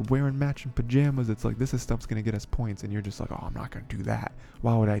wearing matching pajamas. It's like, this is stuff's gonna get us points, and you're just like, oh, I'm not gonna do that.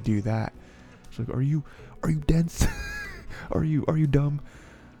 Why would I do that? It's like, are you dense? are you dumb?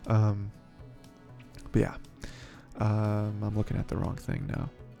 But yeah. I'm looking at the wrong thing now.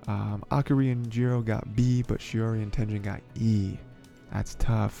 Akari and Jiro got B, but Shiori and Tenjin got E. That's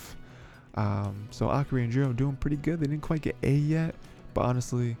tough. So Akari and Jiro doing pretty good. They didn't quite get A yet, but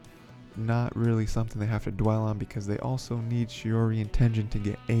honestly, not really something they have to dwell on, because they also need Shiori and Tenjin to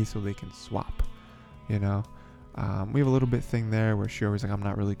get A so they can swap. We have a little bit thing there where Shiori's like, I'm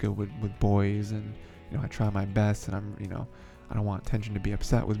not really good with boys, and I try my best, and I'm I don't want Tenjin to be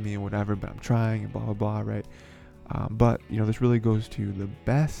upset with me or whatever, but I'm trying, and blah blah blah, right? But this really goes to the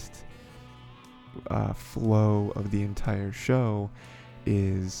best flow of the entire show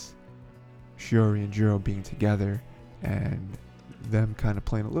is Shiori and Jiro being together, and them kind of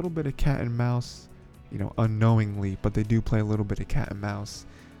playing a little bit of cat and mouse, unknowingly, but they do play a little bit of cat and mouse.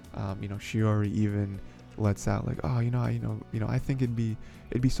 Shiori even lets out like, oh, I think it'd be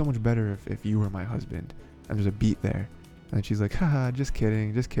so much better if you were my husband. And there's a beat there, and she's like, haha, just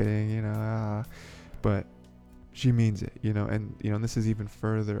kidding, but she means it, and this is even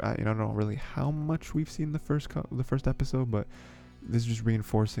further. I don't know really how much we've seen the first episode, but this is just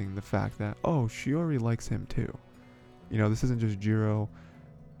reinforcing the fact that, oh, Shiori likes him too. This isn't just Jiro,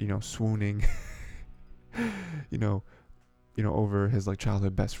 swooning, over his like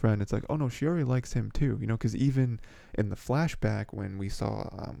childhood best friend. It's like, oh no, Shiori likes him too, because even in the flashback when we saw,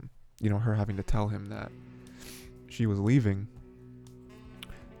 her having to tell him that she was leaving,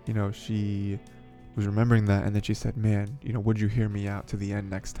 she was remembering that, and then she said, man, would you hear me out to the end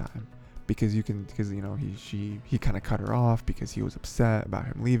next time? because he kind of cut her off because he was upset about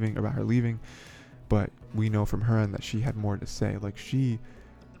her leaving. But we know from her end that she had more to say. Like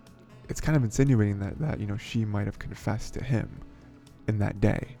it's kind of insinuating that she might have confessed to him in that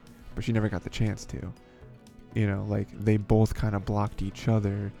day, but she never got the chance to. Like they both kind of blocked each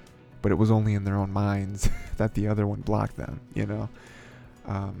other, but it was only in their own minds that the other one blocked them.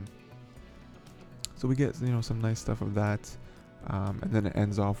 So we get some nice stuff of that, and then it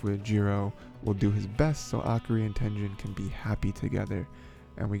ends off with Jiro will do his best so Akari and Tenjin can be happy together,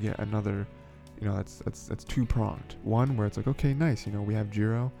 and we get another. That's two-pronged. One where it's like, okay, nice. We have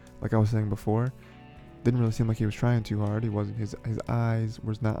Jiro. Like I was saying before, didn't really seem like he was trying too hard. He wasn't. His eyes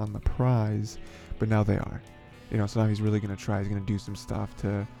was not on the prize, but now they are. So now he's really gonna try. He's gonna do some stuff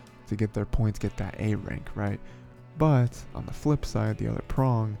to get their points, get that A rank, right? But on the flip side, the other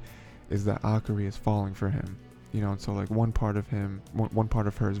prong is that Akari is falling for him. And so like one part of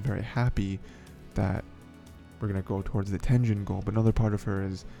her is very happy that we're gonna go towards the Tenjin goal, but another part of her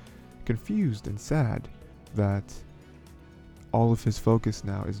is confused and sad that all of his focus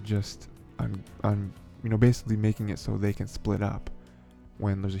now is just on basically making it so they can split up,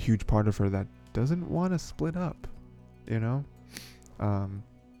 when there's a huge part of her that doesn't want to split up.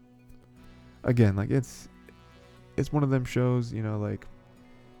 Again, like it's one of them shows, like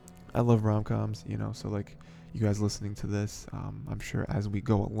I love rom-coms, so like you guys listening to this, I'm sure as we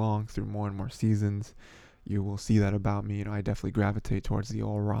go along through more and more seasons, you will see that about me. I definitely gravitate towards the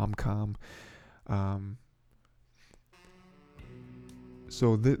old rom-com.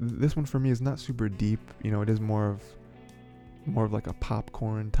 So this one for me is not super deep. It is more of like a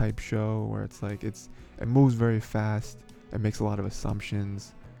popcorn type show where it's like it moves very fast. It makes a lot of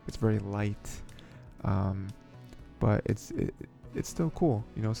assumptions. It's very light, but it's still cool.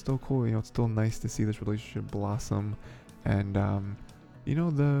 It's still cool. It's still nice to see this relationship blossom, and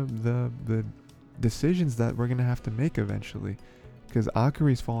the decisions that we're gonna have to make eventually, because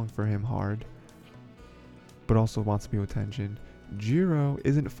Akari's falling for him hard, but also wants to be with Tenjin. Jiro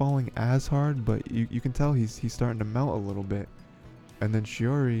isn't falling as hard, but you can tell he's starting to melt a little bit. And then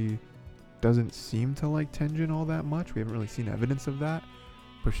Shiori doesn't seem to like Tenjin all that much. We haven't really seen evidence of that,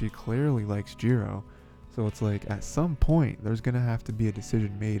 but she clearly likes Jiro. So it's like at some point there's gonna have to be a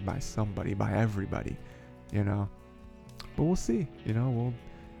decision made by somebody, by everybody, But we'll see.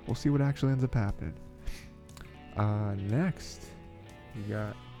 We'll see what actually ends up happening. Next, we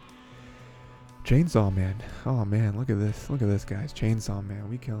got Chainsaw Man. Oh man, look at this, guys. Chainsaw Man,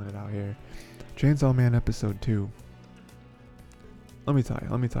 we killing it out here. Chainsaw Man episode 2. Let me tell you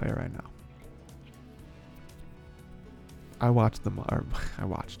right now.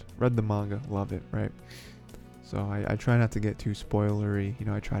 Read the manga, love it, right? So I try not to get too spoilery.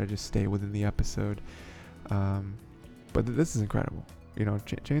 I try to just stay within the episode. But this is incredible.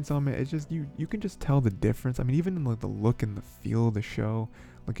 Chainsaw Man, it's just, you can just tell the difference. I mean, even in like the look and the feel of the show,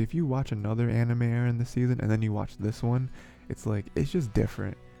 like if you watch another anime airing this season and then you watch this one, it's like, it's just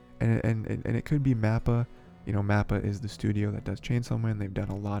different. And it could be Mappa. Mappa is the studio that does Chainsaw Man. They've done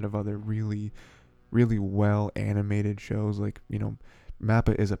a lot of other really, really well animated shows. Like,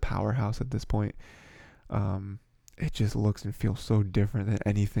 Mappa is a powerhouse at this point. It just looks and feels so different than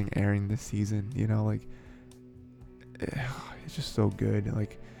anything airing this season. Like, it's just so good.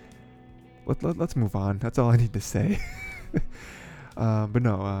 Like, let's move on. That's all I need to say. But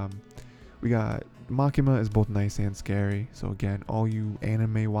no, we got Makima is both nice and scary. So again, all you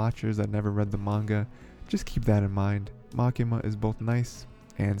anime watchers that never read the manga, just keep that in mind. Makima is both nice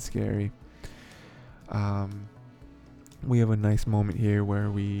and scary. We have a nice moment here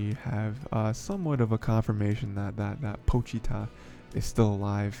where we have somewhat of a confirmation that Pochita is still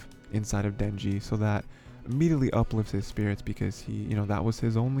alive inside of Denji, so that immediately uplifts his spirits, because he, that was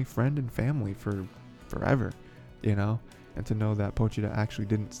his only friend and family for forever, and to know that Pochita actually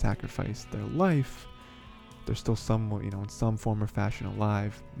didn't sacrifice their life, they're still somewhat, in some form or fashion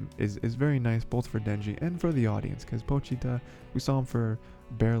alive, is very nice, both for Denji and for the audience, because Pochita, we saw him for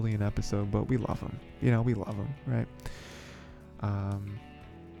barely an episode, but we love him, we love him, right?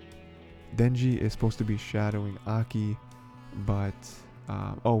 Denji is supposed to be shadowing Aki, but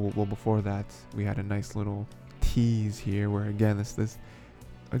before that, we had a nice little tease here where again,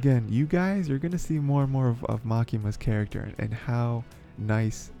 again, you guys, you're gonna see more and more of Makima's character and how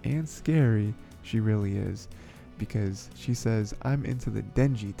nice and scary she really is, because she says, I'm into the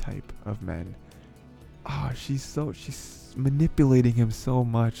Denji type of men. She's manipulating him so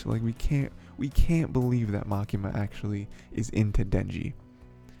much. Like, we can't believe that Makima actually is into Denji.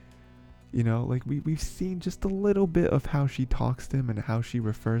 Like we've seen just a little bit of how she talks to him and how she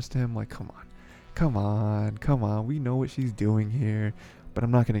refers to him. Like, come on. We know what she's doing here. but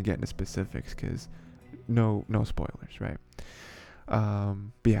I'm not going to get into specifics because no spoilers, right?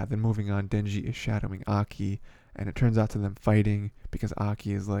 But yeah, then moving on, Denji is shadowing Aki, and it turns out to them fighting because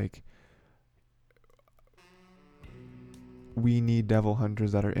Aki is like, we need devil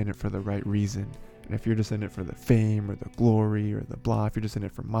hunters that are in it for the right reason. And if you're just in it for the fame or the glory or the blah, if you're just in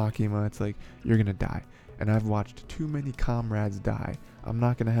it for Makima, it's like, you're gonna die. And I've watched too many comrades die. I'm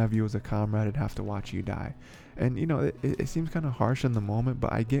not gonna have you as a comrade and have to watch you die. And it seems kind of harsh in the moment,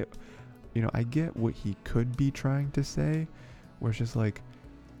 but I get what he could be trying to say, where it's just like,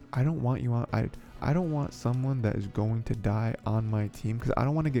 I don't want you on. I don't want someone that is going to die on my team, because I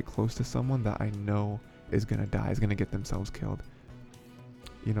don't want to get close to someone that I know is gonna die, is gonna get themselves killed.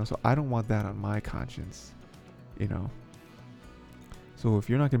 So I don't want that on my conscience. So if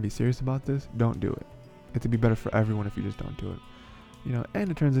you're not gonna be serious about this, don't do it. It'd be better for everyone if you just don't do it.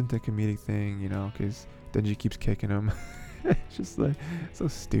 And it turns into a comedic thing, because Denji keeps kicking him. It's just like so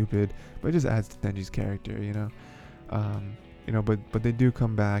stupid, but it just adds to Denji's character, but they do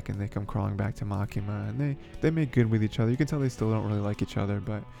come back, and they come crawling back to Makima, and they make good with each other. You can tell they still don't really like each other,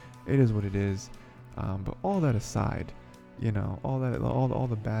 but it is what it is. But all that aside, all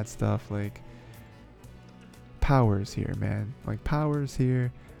the bad stuff, like, Power's here, man. Like, Power's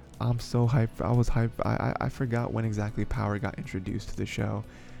here. I'm so hyped. I was hyped. I forgot when exactly Power got introduced to the show,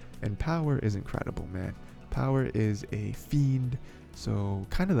 and Power is incredible, man. Power is a fiend, so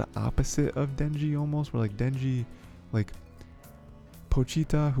kind of the opposite of Denji almost, where like Denji, like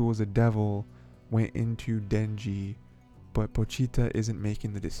Pochita, who was a devil, went into Denji, but Pochita isn't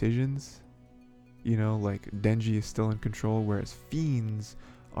making the decisions. Like Denji is still in control, whereas fiends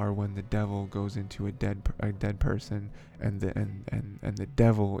are when the devil goes into a dead person, and the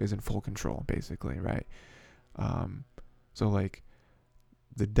devil is in full control, basically, right? So like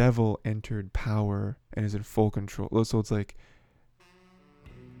the devil entered Power and is in full control. So it's like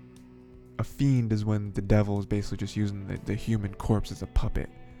a fiend is when the devil is basically just using the human corpse as a puppet,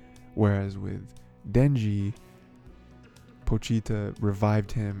 whereas with Denji, Pochita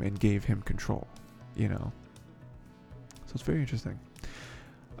revived him and gave him control. So it's very interesting.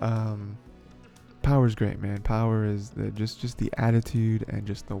 Power's great, man. Power is just the attitude and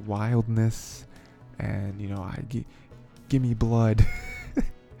just the wildness, and give me blood.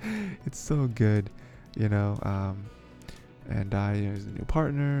 It's so good, and is the new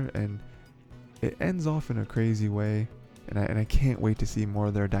partner, and it ends off in a crazy way, and I can't wait to see more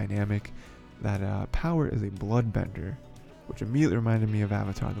of their dynamic. That Power is a bloodbender, which immediately reminded me of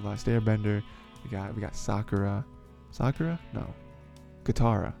Avatar: The Last Airbender. We got Sakura. No,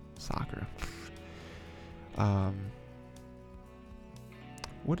 Katara. Sakura.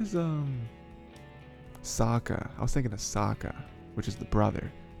 What is Sokka? I was thinking of Sokka, which is the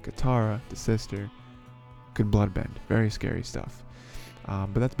brother. Katara, the sister, could bloodbend. Very scary stuff.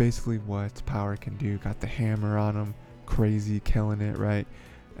 But that's basically what Power can do. Got the hammer on him, crazy, killing it, right?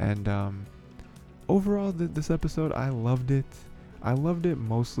 And overall, this episode, I loved it. I loved it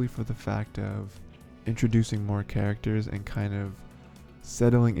mostly for the fact of introducing more characters and kind of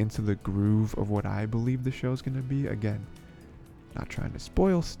settling into the groove of what I believe the show's gonna be. Again, not trying to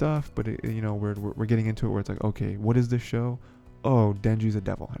spoil stuff, but we're getting into it where it's like, okay, what is this show? Oh, Denji's a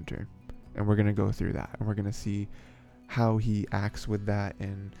devil hunter, and we're gonna go through that, and we're gonna see how he acts with that,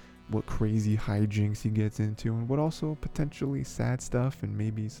 and what crazy hijinks he gets into, and what also potentially sad stuff, and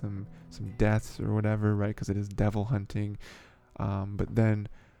maybe some deaths or whatever, right? Because it is devil hunting. But then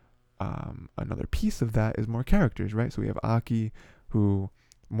another piece of that is more characters, right? So we have Aki, who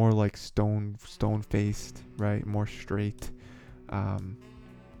more like stone faced, right? More straight.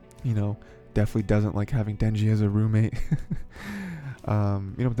 Definitely doesn't like having Denji as a roommate.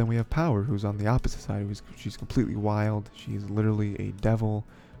 But then we have Power, who's on the opposite side. She's completely wild. She's literally a devil,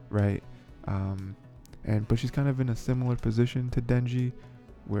 right? But she's kind of in a similar position to Denji,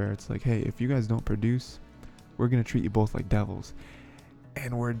 where it's like, hey, if you guys don't produce, we're gonna treat you both like devils.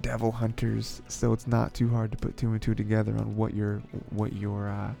 And we're devil hunters, so it's not too hard to put two and two together on what your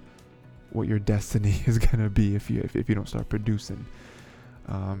destiny is gonna be if you don't start producing.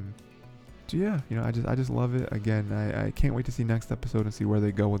 So yeah, I just love it. Again, I can't wait to see next episode and see where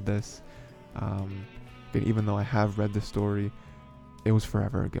they go with this. And even though I have read the story, it was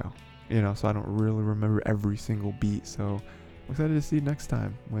forever ago, so I don't really remember every single beat. So I'm excited to see next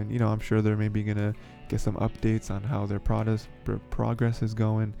time when, I'm sure they're maybe gonna get some updates on how their progress is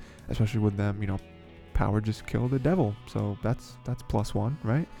going, especially with them, Power just killed the devil, so that's +1,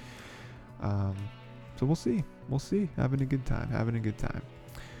 right? So we'll see, having a good time.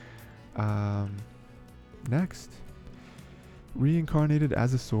 Next, Reincarnated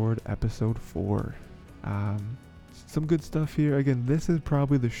as a Sword, episode 4. some good stuff here. Again, this is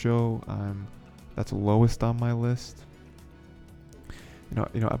probably the show that's lowest on my list.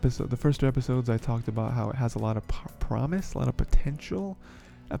 The first 2 episodes I talked about how it has a lot of promise, a lot of potential.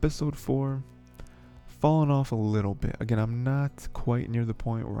 Episode 4, falling off a little bit. Again, I'm not quite near the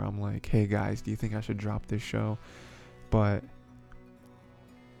point where I'm like, hey guys, do you think I should drop this show? But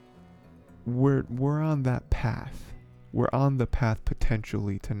we're on that path. We're on the path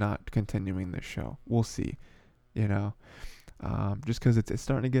potentially to not continuing this show. We'll see, just because it's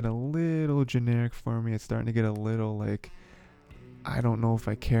starting to get a little generic for me. It's starting to get a little like, I don't know if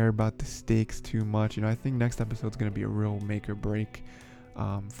I care about the stakes too much. I think next episode's going to be a real make or break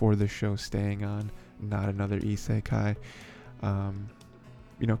for the show staying on, not another isekai.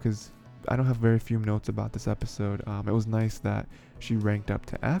 Because I don't have very few notes about this episode. It was nice that she ranked up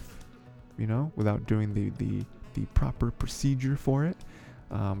to F, without doing the proper procedure for it.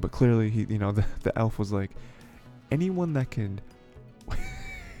 But clearly, the elf was like, anyone that can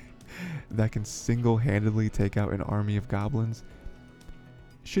that can single-handedly take out an army of goblins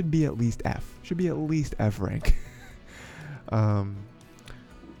should be at least F. Should be at least F rank.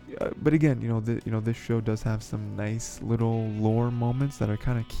 But again, this show does have some nice little lore moments that are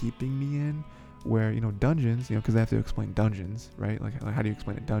kind of keeping me in. Where dungeons, because they have to explain dungeons, right? Like how do you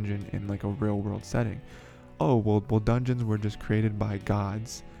explain a dungeon in like a real world setting? Oh, well, dungeons were just created by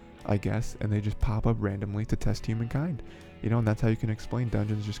gods, I guess, and they just pop up randomly to test humankind. And that's how you can explain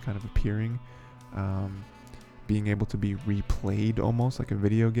dungeons just kind of appearing. Being able to be replayed almost like a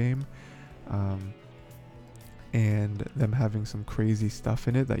video game, and them having some crazy stuff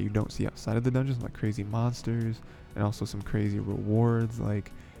in it that you don't see outside of the dungeons, like crazy monsters and also some crazy rewards.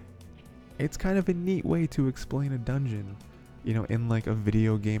 Like, it's kind of a neat way to explain a dungeon, in like a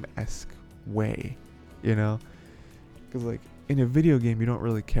video game-esque way, because like in a video game you don't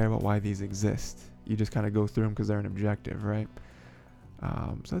really care about why these exist. You just kind of go through them because they're an objective, right?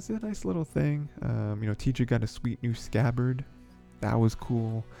 So that's a nice little thing. Teacher got a sweet new scabbard. That was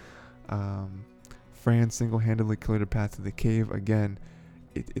cool. Fran single-handedly cleared a path to the cave. Again,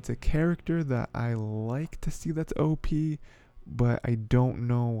 it's a character that I like to see that's OP, but I don't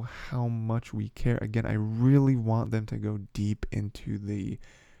know how much we care. Again, I really want them to go deep into the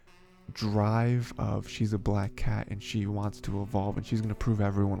drive of she's a black cat and she wants to evolve and she's going to prove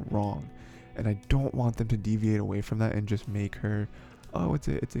everyone wrong. And I don't want them to deviate away from that and just make her, oh, it's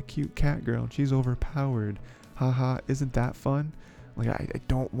a cute cat girl and she's overpowered. Haha, isn't that fun? Like, I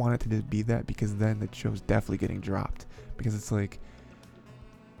don't want it to just be that, because then the show's definitely getting dropped. Because it's like,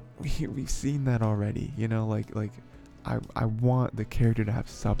 we've seen that already, I want the character to have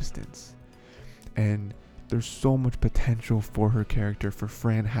substance. And there's so much potential for her character, for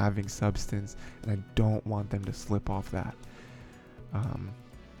Fran having substance, and I don't want them to slip off that.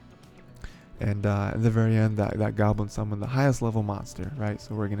 And at the very end, that goblin summoned the highest level monster, right?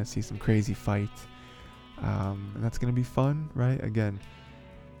 So we're going to see some crazy fight. And that's going to be fun, right? Again,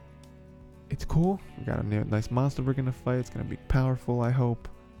 it's cool. We got a nice monster we're going to fight. It's going to be powerful, I hope.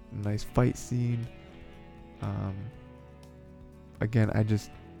 Nice fight scene. Again, I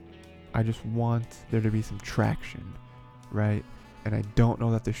just want there to be some traction, right? And I don't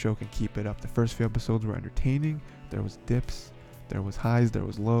know that the show can keep it up. The first few episodes were entertaining. There was dips, there was highs, there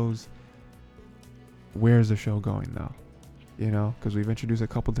was lows. Where's the show going though? Because we've introduced a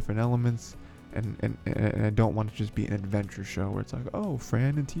couple different elements, and I don't want to just be an adventure show where it's like, oh,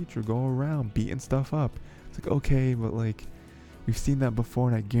 Fran and teacher go around beating stuff up. It's like, okay, but like, we've seen that before,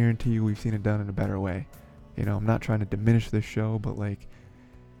 and I guarantee you we've seen it done in a better way. I'm not trying to diminish this show, but like,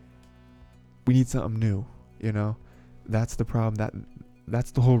 we need something new. That's the problem.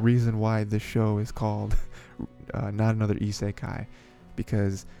 That's the whole reason why this show is called not another isekai,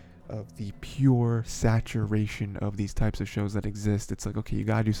 because of the pure saturation of these types of shows that exist. It's like, okay, you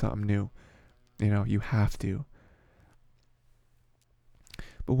gotta do something new. You have to.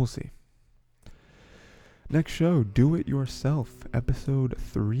 But we'll see. Next show, Do It Yourself, episode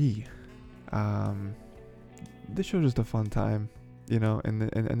 3. This show's just a fun time,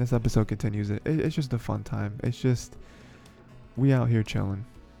 and this episode continues it. It's just a fun time. It's just, we out here chilling,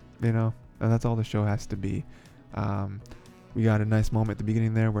 and that's all the show has to be. We got a nice moment at the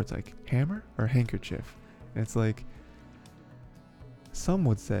beginning there where it's like, hammer or handkerchief? And it's like, some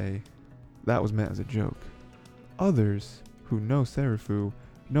would say that was meant as a joke. Others who know Serafu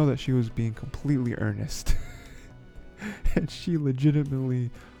know that she was being completely earnest. And she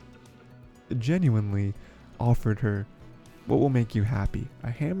genuinely offered her, what will make you happy,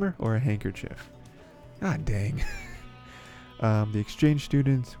 a hammer or a handkerchief? God dang. The exchange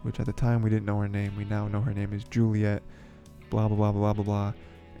student, which at the time we didn't know her name, we now know her name is Juliet, blah blah blah blah blah blah,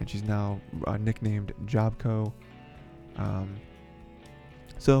 and she's now nicknamed Jobco.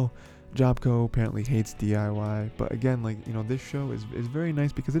 So Jobco apparently hates DIY, but again, like, this show is very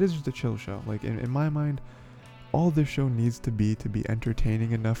nice because it is just a chill show. Like, in my mind, all this show needs to be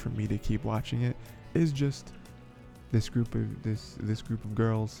entertaining enough for me to keep watching it is just this group of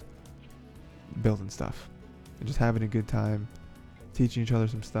girls building stuff and just having a good time, teaching each other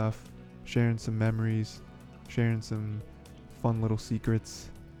some stuff, sharing some memories, sharing some fun little secrets,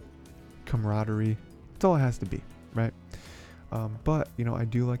 camaraderie. That's all it has to be, right? But I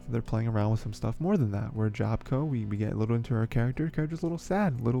do like that they're playing around with some stuff more than that. Where Jobco, we get a little into her character. Character's a little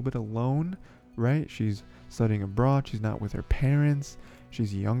sad, a little bit alone, right? She's studying abroad. She's not with her parents.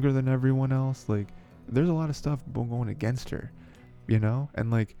 She's younger than everyone else. Like, there's a lot of stuff going against her,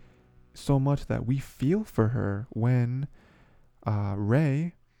 and like so much that we feel for her when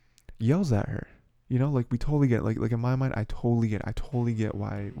Ray yells at her. Like, we totally get, like in my mind, I totally get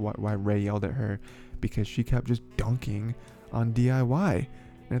why Ray yelled at her, because she kept just dunking on DIY.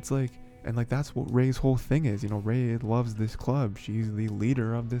 And it's like, and like, that's what Ray's whole thing is. Ray loves this club. She's the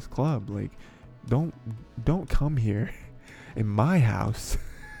leader of this club. Like, don't come here in my house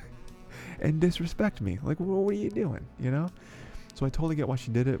and disrespect me. Like, what are you doing? So I totally get why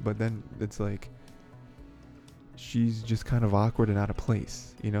she did it, but then it's like, she's just kind of awkward and out of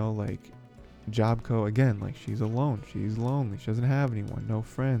place. Like, Jobco, again, like, she's alone. She's lonely. She doesn't have anyone. No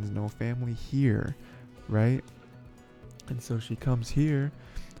friends. No family here. Right? And so she comes here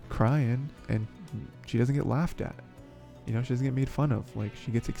crying, and she doesn't get laughed at. She doesn't get made fun of. Like,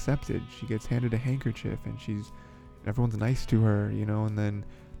 she gets accepted. She gets handed a handkerchief, and everyone's nice to her, and then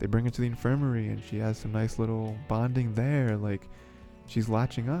they bring her to the infirmary, and she has some nice little bonding there. Like, she's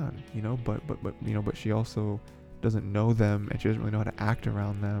latching on, but she also doesn't know them, and she doesn't really know how to act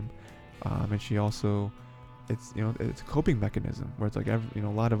around them. And she also, it's a coping mechanism where it's like, a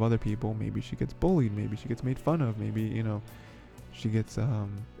lot of other people, maybe she gets bullied, maybe she gets made fun of, maybe she gets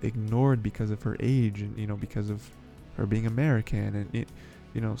ignored because of her age, and because of her being American,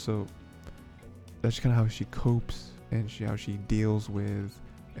 and so that's kind of how she copes, and how she deals with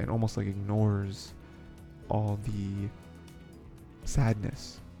and almost like ignores all the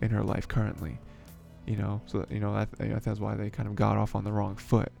sadness in her life currently. So that's why they kind of got off on the wrong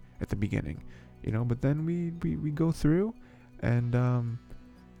foot at the beginning, but then we go through, and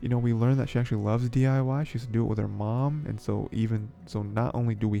we learn that she actually loves DIY. She used to do it with her mom, and so not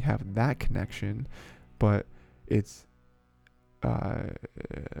only do we have that connection, but it's I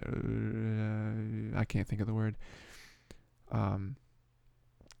can't think of the word.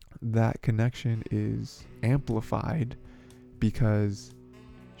 That connection is amplified because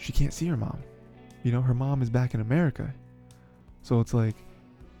she can't see her mom. Her mom is back in America, so it's like,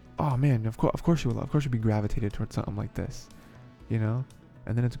 oh man, of course she would love. Of course she'd be gravitated towards something like this, and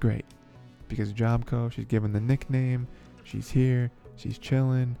then it's great because Jobco, she's given the nickname, she's here, she's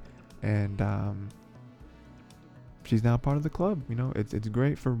chilling, and she's now part of the club. It's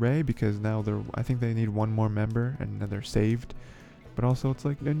great for Ray because now I think they need one more member and then they're saved. But also, it's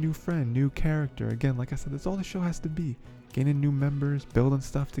like a new friend, new character. Again, like I said, that's all the show has to be. Gaining new members, building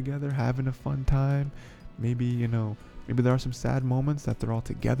stuff together, having a fun time. Maybe there are some sad moments that they're all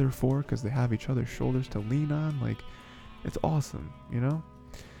together for because they have each other's shoulders to lean on. Like, it's awesome, And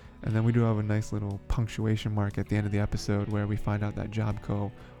then we do have a nice little punctuation mark at the end of the episode where we find out that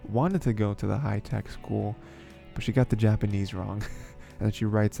Jobco wanted to go to the high-tech school, but she got the Japanese wrong. And then she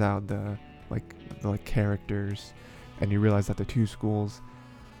writes out the characters, and you realize that the two schools,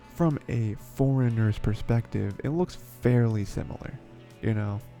 from a foreigner's perspective, it looks fairly similar.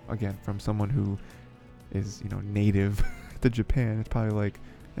 Again, from someone who is, native to Japan, it's probably like,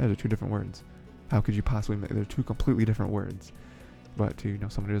 yeah, they're two different words. How could you possibly they're two completely different words. But to,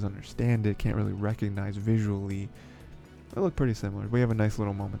 someone who doesn't understand it, can't really recognize visually, they look pretty similar. We have a nice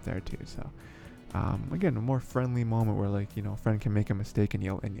little moment there too, so. Again, a more friendly moment where, like, a friend can make a mistake and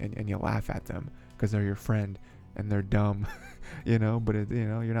you laugh at them because they're your friend and they're dumb, but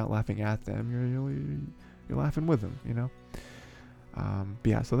you're not laughing at them, you're laughing with them, But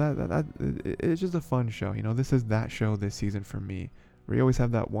yeah, so that it's just a fun show. This is that show this season for me, where you always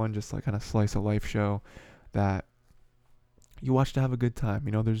have that one just like kind of slice of life show that you watch to have a good time.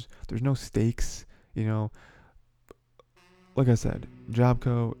 There's no stakes. Like I said,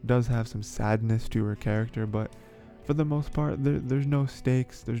 Jobco does have some sadness to her character, but for the most part, there's no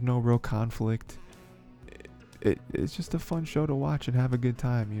stakes. There's no real conflict. It's just a fun show to watch and have a good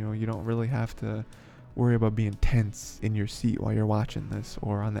time. You don't really have to worry about being tense in your seat while you're watching this,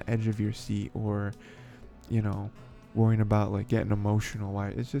 or on the edge of your seat, or worrying about like getting emotional.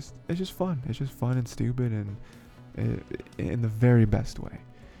 It's just fun. It's just fun and stupid, and in the very best way.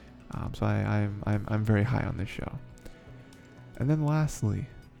 So I'm very high on this show. And then lastly,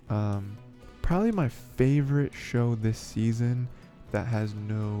 probably my favorite show this season that has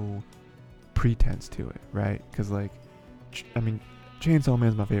no pretense to it, right? Because like, Chainsaw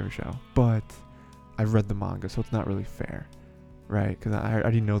Man's my favorite show, but I've read the manga, so it's not really fair, right? Because I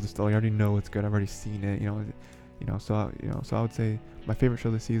already know the story, I already know it's good, I've already seen it, so I would say my favorite show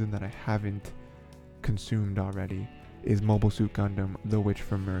this season that I haven't consumed already is Mobile Suit Gundam: The Witch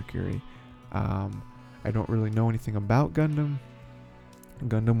from Mercury. I don't really know anything about Gundam.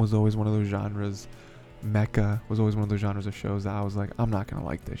 Gundam was always one of those genres. Mecha was always one of those genres of shows that I was like, I'm not gonna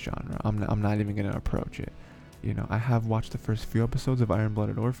like this genre. I'm not even gonna approach it. I have watched the first few episodes of Iron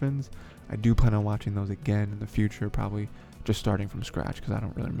Blooded Orphans. I do plan on watching those again in the future, probably just starting from scratch because I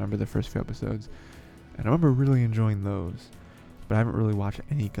don't really remember the first few episodes. And I remember really enjoying those, but I haven't really watched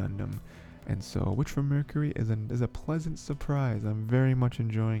any Gundam. And so Witch from Mercury is a pleasant surprise. I'm very much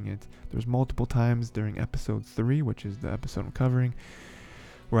enjoying it. There's multiple times during episode 3, which is the episode I'm covering,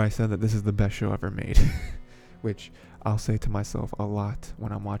 where I said that this is the best show ever made, which I'll say to myself a lot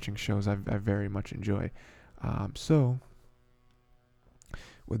when I'm watching shows I very much enjoy. So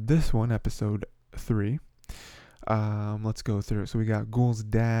with this one, episode 3, let's go through. So we got Ghoul's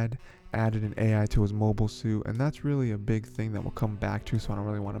dad added an AI to his mobile suit, and that's really a big thing that we'll come back to, so I don't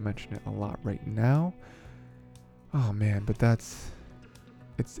really want to mention it a lot right now. Oh man, but it's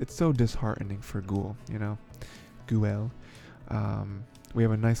so disheartening for Ghoul, Ghoul. We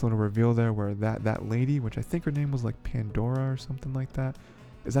have a nice little reveal there where that lady, which I think her name was like Pandora or something like that,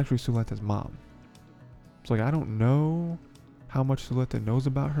 is actually Suleta's mom. So like, I don't know how much Suleta knows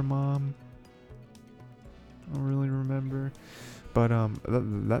about her mom. I don't really remember. But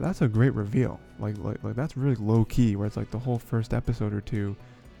that's a great reveal. Like that's really low key, where it's like the whole first episode or two,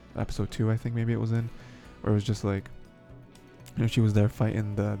 episode 2 I think maybe it was in, where it was just like, she was there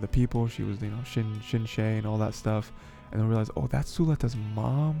fighting the people. She was Shinsei and all that stuff, and then realize, oh, that's Suleta's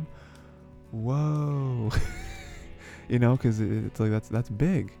mom. Whoa, because it's like that's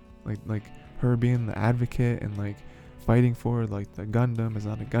big. Like her being the advocate and like fighting for like the Gundam is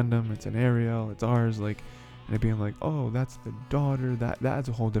not a Gundam, it's an Ariel, it's ours, like. And it being like, oh, that's the daughter. That's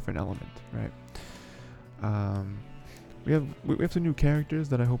a whole different element, right? We have some new characters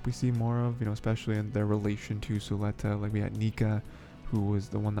that I hope we see more of, especially in their relation to Suleta. Like we had Nika, who was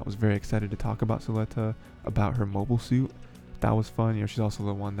the one that was very excited to talk about Suleta, about her mobile suit. That was fun. She's also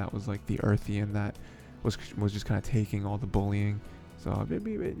the one that was like the Earthian that was just kind of taking all the bullying. So it'd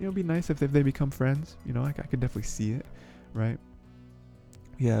be nice if they become friends. I could definitely see it, right?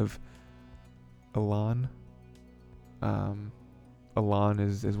 We have Elan. Elan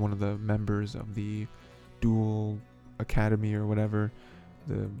is one of the members of the Dual Academy or whatever,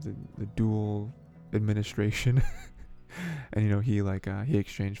 the Dual Administration, and he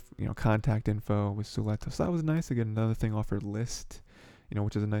exchanged contact info with Suleta, so that was nice to get another thing off her list,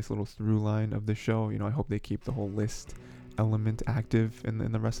 which is a nice little through line of the show. I hope they keep the whole list element active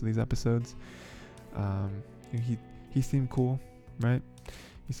in the rest of these episodes. He seemed cool, right?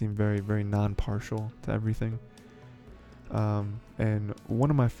 He seemed very, very non-partial to everything. And one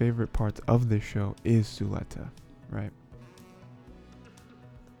of my favorite parts of this show is Suleta, right?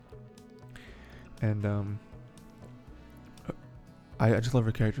 And I just love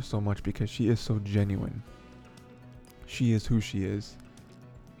her character so much because she is so genuine. She is who she is,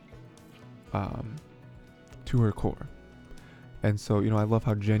 to her core. And so, I love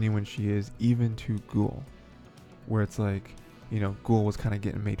how genuine she is, even to Ghoul, where it's like, Ghoul was kind of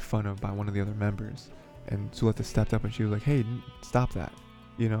getting made fun of by one of the other members. And Suleta stepped up and she was like, hey, stop that.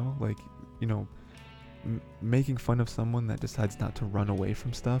 Making fun of someone that decides not to run away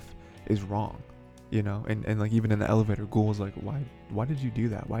from stuff is wrong, and like even in the elevator, Ghoul was like, why did you do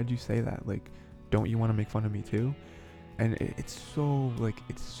that? Why did you say that? Like, don't you want to make fun of me too? And it's so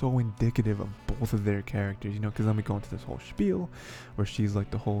indicative of both of their characters, because then we go into this whole spiel where she's like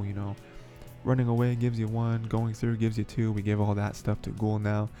the whole, running away gives you 1, going through gives you 2. We give all that stuff to Ghoul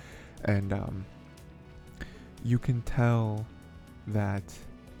now. And, you can tell that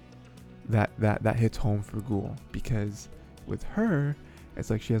hits home for Ghoul, because with her, it's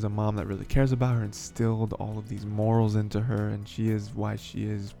like she has a mom that really cares about her, instilled all of these morals into her, and she is why she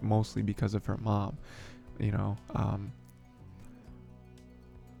is, mostly because of her mom,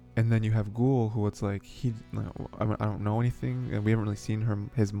 and then you have Ghoul, who it's like I don't know anything, and we haven't really seen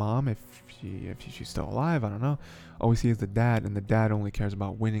his mom, if she's still alive, I don't know. All we see is the dad, and the dad only cares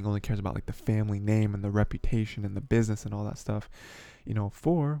about winning, only cares about like the family name and the reputation and the business and all that stuff.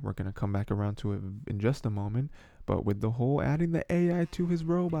 4, we're gonna come back around to it in just a moment, but with the whole adding the AI to his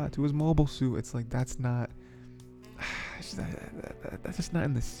robot, to his mobile suit, it's like that's just not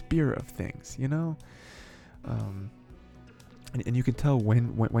in the spirit of things, and you can tell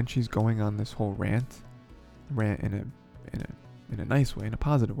when she's going on this whole rant in a nice way, in a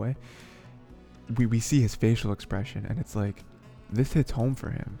positive way. We see his facial expression, and it's like, this hits home for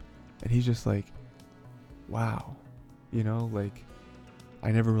him, and he's just like, wow, like,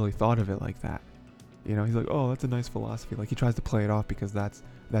 I never really thought of it like that. He's like, oh, that's a nice philosophy. Like, he tries to play it off because that's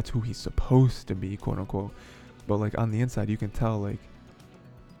who he's supposed to be, quote unquote. But like, on the inside, you can tell, like,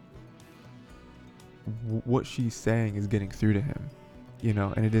 what she's saying is getting through to him,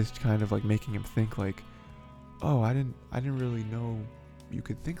 and it is kind of like making him think, like, oh, I didn't really know you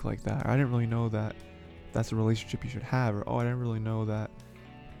could think like that. I didn't really know that that's a relationship you should have. Or, oh, I didn't really know that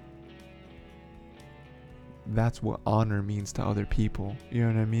that's what honor means to other people. You know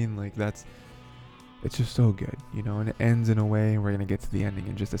what I mean? Like, it's just so good, and it ends in a way, and we're going to get to the ending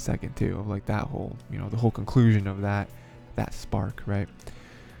in just a second too, of like that whole, the whole conclusion of that spark, right?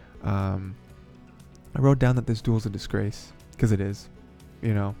 I wrote down that this duel's a disgrace, because it is,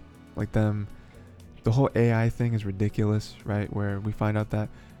 like the whole AI thing is ridiculous, right? Where we find out that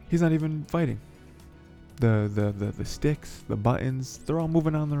he's not even fighting. The sticks, the buttons, they're all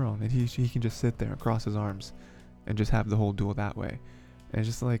moving on their own, and he can just sit there and cross his arms and just have the whole duel that way. And it's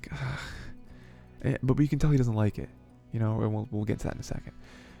just like, but you can tell he doesn't like it, and we'll get to that in a second.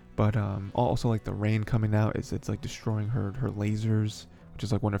 But also, like, the rain coming out, it's like destroying her lasers, which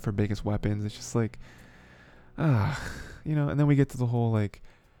is like one of her biggest weapons. It's just like, and then we get to the whole, like,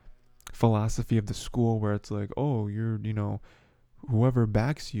 philosophy of the school, where it's like, oh, you're, whoever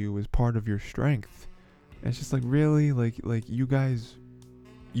backs you is part of your strength. And it's just like, really, like you guys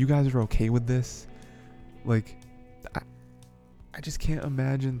are okay with this? Like, I just can't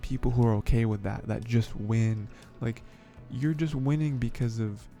imagine people who are okay with that just win. Like, you're just winning because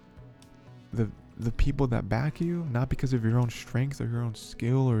of the people that back you, not because of your own strength or your own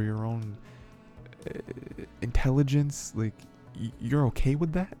skill or your own intelligence. Like, you're okay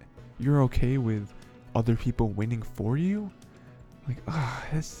with that? You're okay with other people winning for you? Like,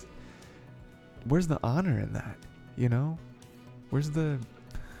 where's the honor in that? Where's the,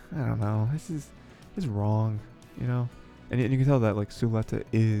 I don't know, this is wrong, and you can tell that, like, Suletta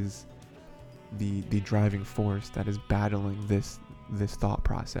is the driving force that is battling this thought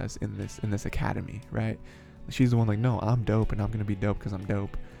process in this academy, right? She's the one, like, no, I'm dope, and I'm gonna be dope because I'm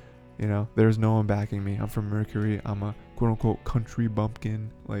dope. There's no one backing me. I'm from Mercury. I'm a quote unquote country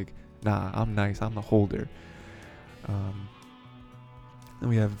bumpkin. Like, nah, I'm nice. I'm the holder. Then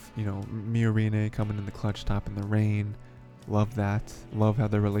we have, Miorine coming in the clutch top in the rain. Love that. Love how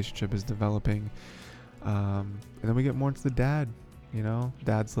their relationship is developing. And then we get more into the dad.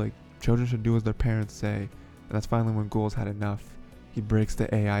 Dad's like, children should do as their parents say. And that's finally when Ghoul's had enough. He breaks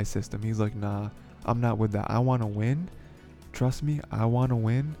the AI system. He's like, nah, I'm not with that. I want to win. Trust me, I want to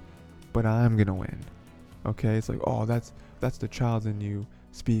win, but I'm going to win. Okay? It's like, oh, that's the child in you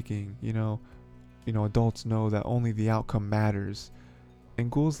speaking. Adults know that only the outcome matters. And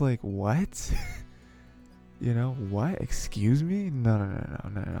Ghoul's like, what? What? Excuse me? No.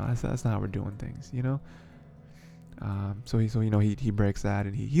 That's not how we're doing things, So he breaks that,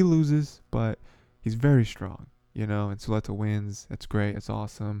 and he loses, but he's very strong, and Suletta wins. It's great. It's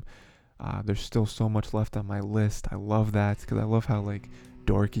awesome. There's still so much left on my list. I love that, because I love how, like,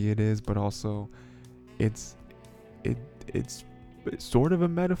 dorky it is, but also it's sort of a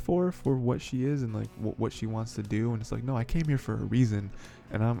metaphor for what she is and, like, what she wants to do. And it's like, no, I came here for a reason,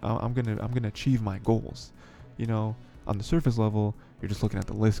 and I'm gonna achieve my goals. On the surface level, you're just looking at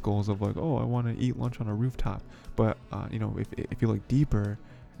the list goals of, like, oh, I want to eat lunch on a rooftop. But if you look deeper,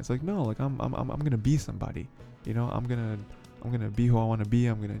 it's like, no, like, I'm gonna be somebody. I'm gonna be who I want to be.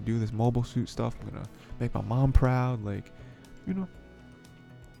 I'm gonna do this mobile suit stuff. I'm gonna make my mom proud, like,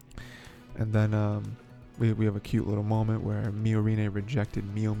 And then we have a cute little moment where Miorine rejected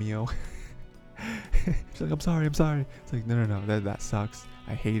Mio Mio. She's like, I'm sorry. It's like, no, that sucks.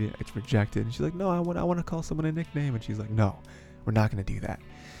 I hate it. It's rejected. And she's like, no, I want to call someone a nickname. And she's like, no, we're not gonna do that.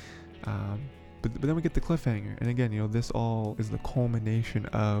 But then we get the cliffhanger, and again, this all is the culmination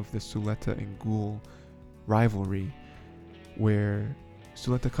of the Suletta and Ghoul rivalry, where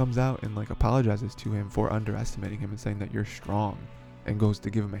Suletta comes out and, like, apologizes to him for underestimating him and saying that you're strong, and goes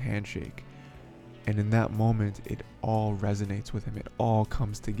to give him a handshake. And in that moment, it all resonates with him. It all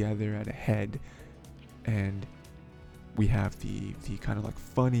comes together at a head, and we have the kind of, like,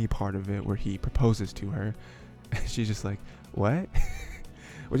 funny part of it where he proposes to her, and she's just like, what?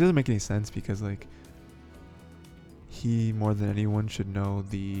 Which doesn't make any sense, because, like, he more than anyone should know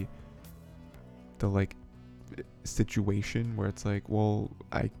the like, situation where it's like, well,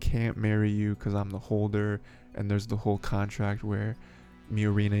 I can't marry you because I'm the holder, and there's the whole contract where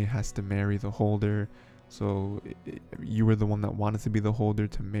Miorine has to marry the holder. So you were the one that wanted to be the holder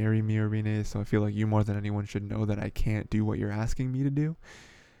to marry me, Orine. So I feel like you more than anyone should know that I can't do what you're asking me to do.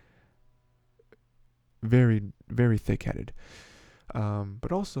 Very, very thick-headed.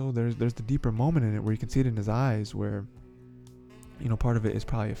 But also there's the deeper moment in it where you can see it in his eyes, where, you know, part of it is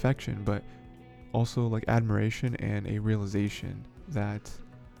probably affection, but also like admiration and a realization that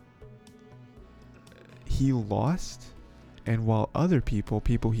he lost. And while other people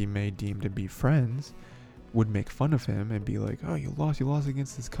he may deem to be friends, would make fun of him and be like, oh, you lost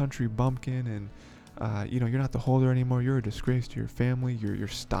against this country bumpkin, and you know, you're not the holder anymore, you're a disgrace to your family, your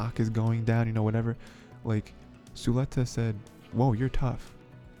stock is going down, you know, whatever. Like, Suletta said, whoa, you're tough,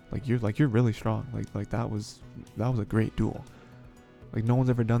 you're really strong, like that was a great duel. Like, no one's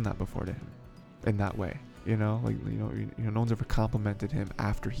ever done that before to him in that way, you know, like, you know, no one's ever complimented him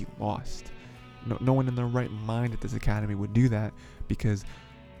after he lost. No one in their right mind at this academy would do that, because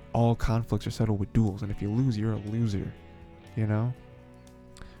all conflicts are settled with duels, and if you lose, you're a loser, you know.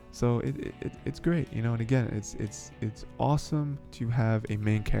 So it's great, you know. And again, it's awesome to have a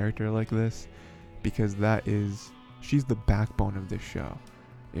main character like this, because she's the backbone of this show,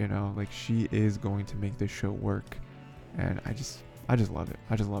 you know. Like, she is going to make this show work, and I just love it.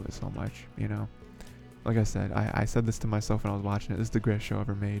 I just love it so much, you know. Like I said, I said this to myself when I was watching it. This is the greatest show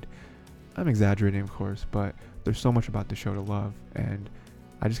ever made. I'm exaggerating, of course, but there's so much about the show to love, and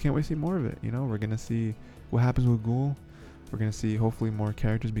I just can't wait to see more of it. You know, we're gonna see what happens with Ghoul. We're gonna see, hopefully, more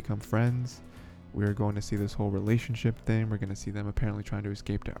characters become friends. We're going to see this whole relationship thing. We're gonna see them apparently trying to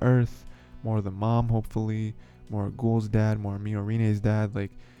escape to Earth. More of the mom, hopefully. More of Ghoul's dad. More of Miorine's dad.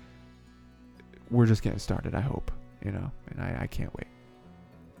 Like, we're just getting started, I hope. You know, and I can't wait.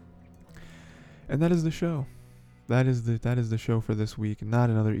 And that is the show. That is the show for this week. Not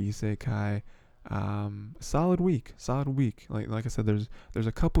another isekai. Solid week. Like I said, there's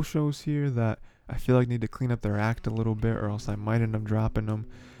a couple shows here that I feel like need to clean up their act a little bit, or else I might end up dropping them.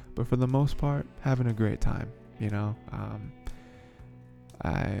 But for the most part, having a great time. You know,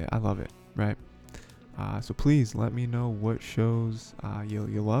 I love it. Right. So please let me know what shows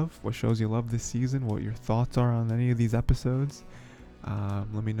you love, what shows you love this season, what your thoughts are on any of these episodes.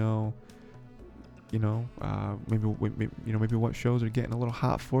 Let me know. You know, maybe what shows are getting a little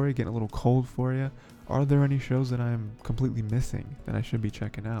hot for you, getting a little cold for you. Are there any shows that I'm completely missing that I should be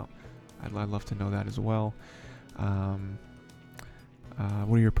checking out? I'd love to know that as well. What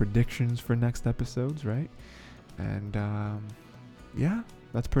are your predictions for next episodes, right? And yeah,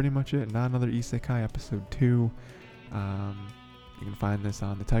 that's pretty much it. Not another Isekai episode 2. You can find this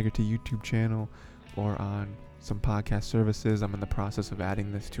on the Tiger T YouTube channel or on some podcast services. I'm in the process of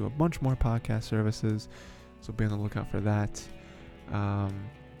adding this to a bunch more podcast services, so be on the lookout for that. And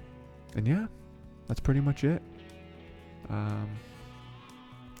yeah, that's pretty much it. Yeah,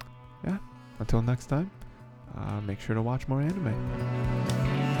 until next time, make sure to watch more anime.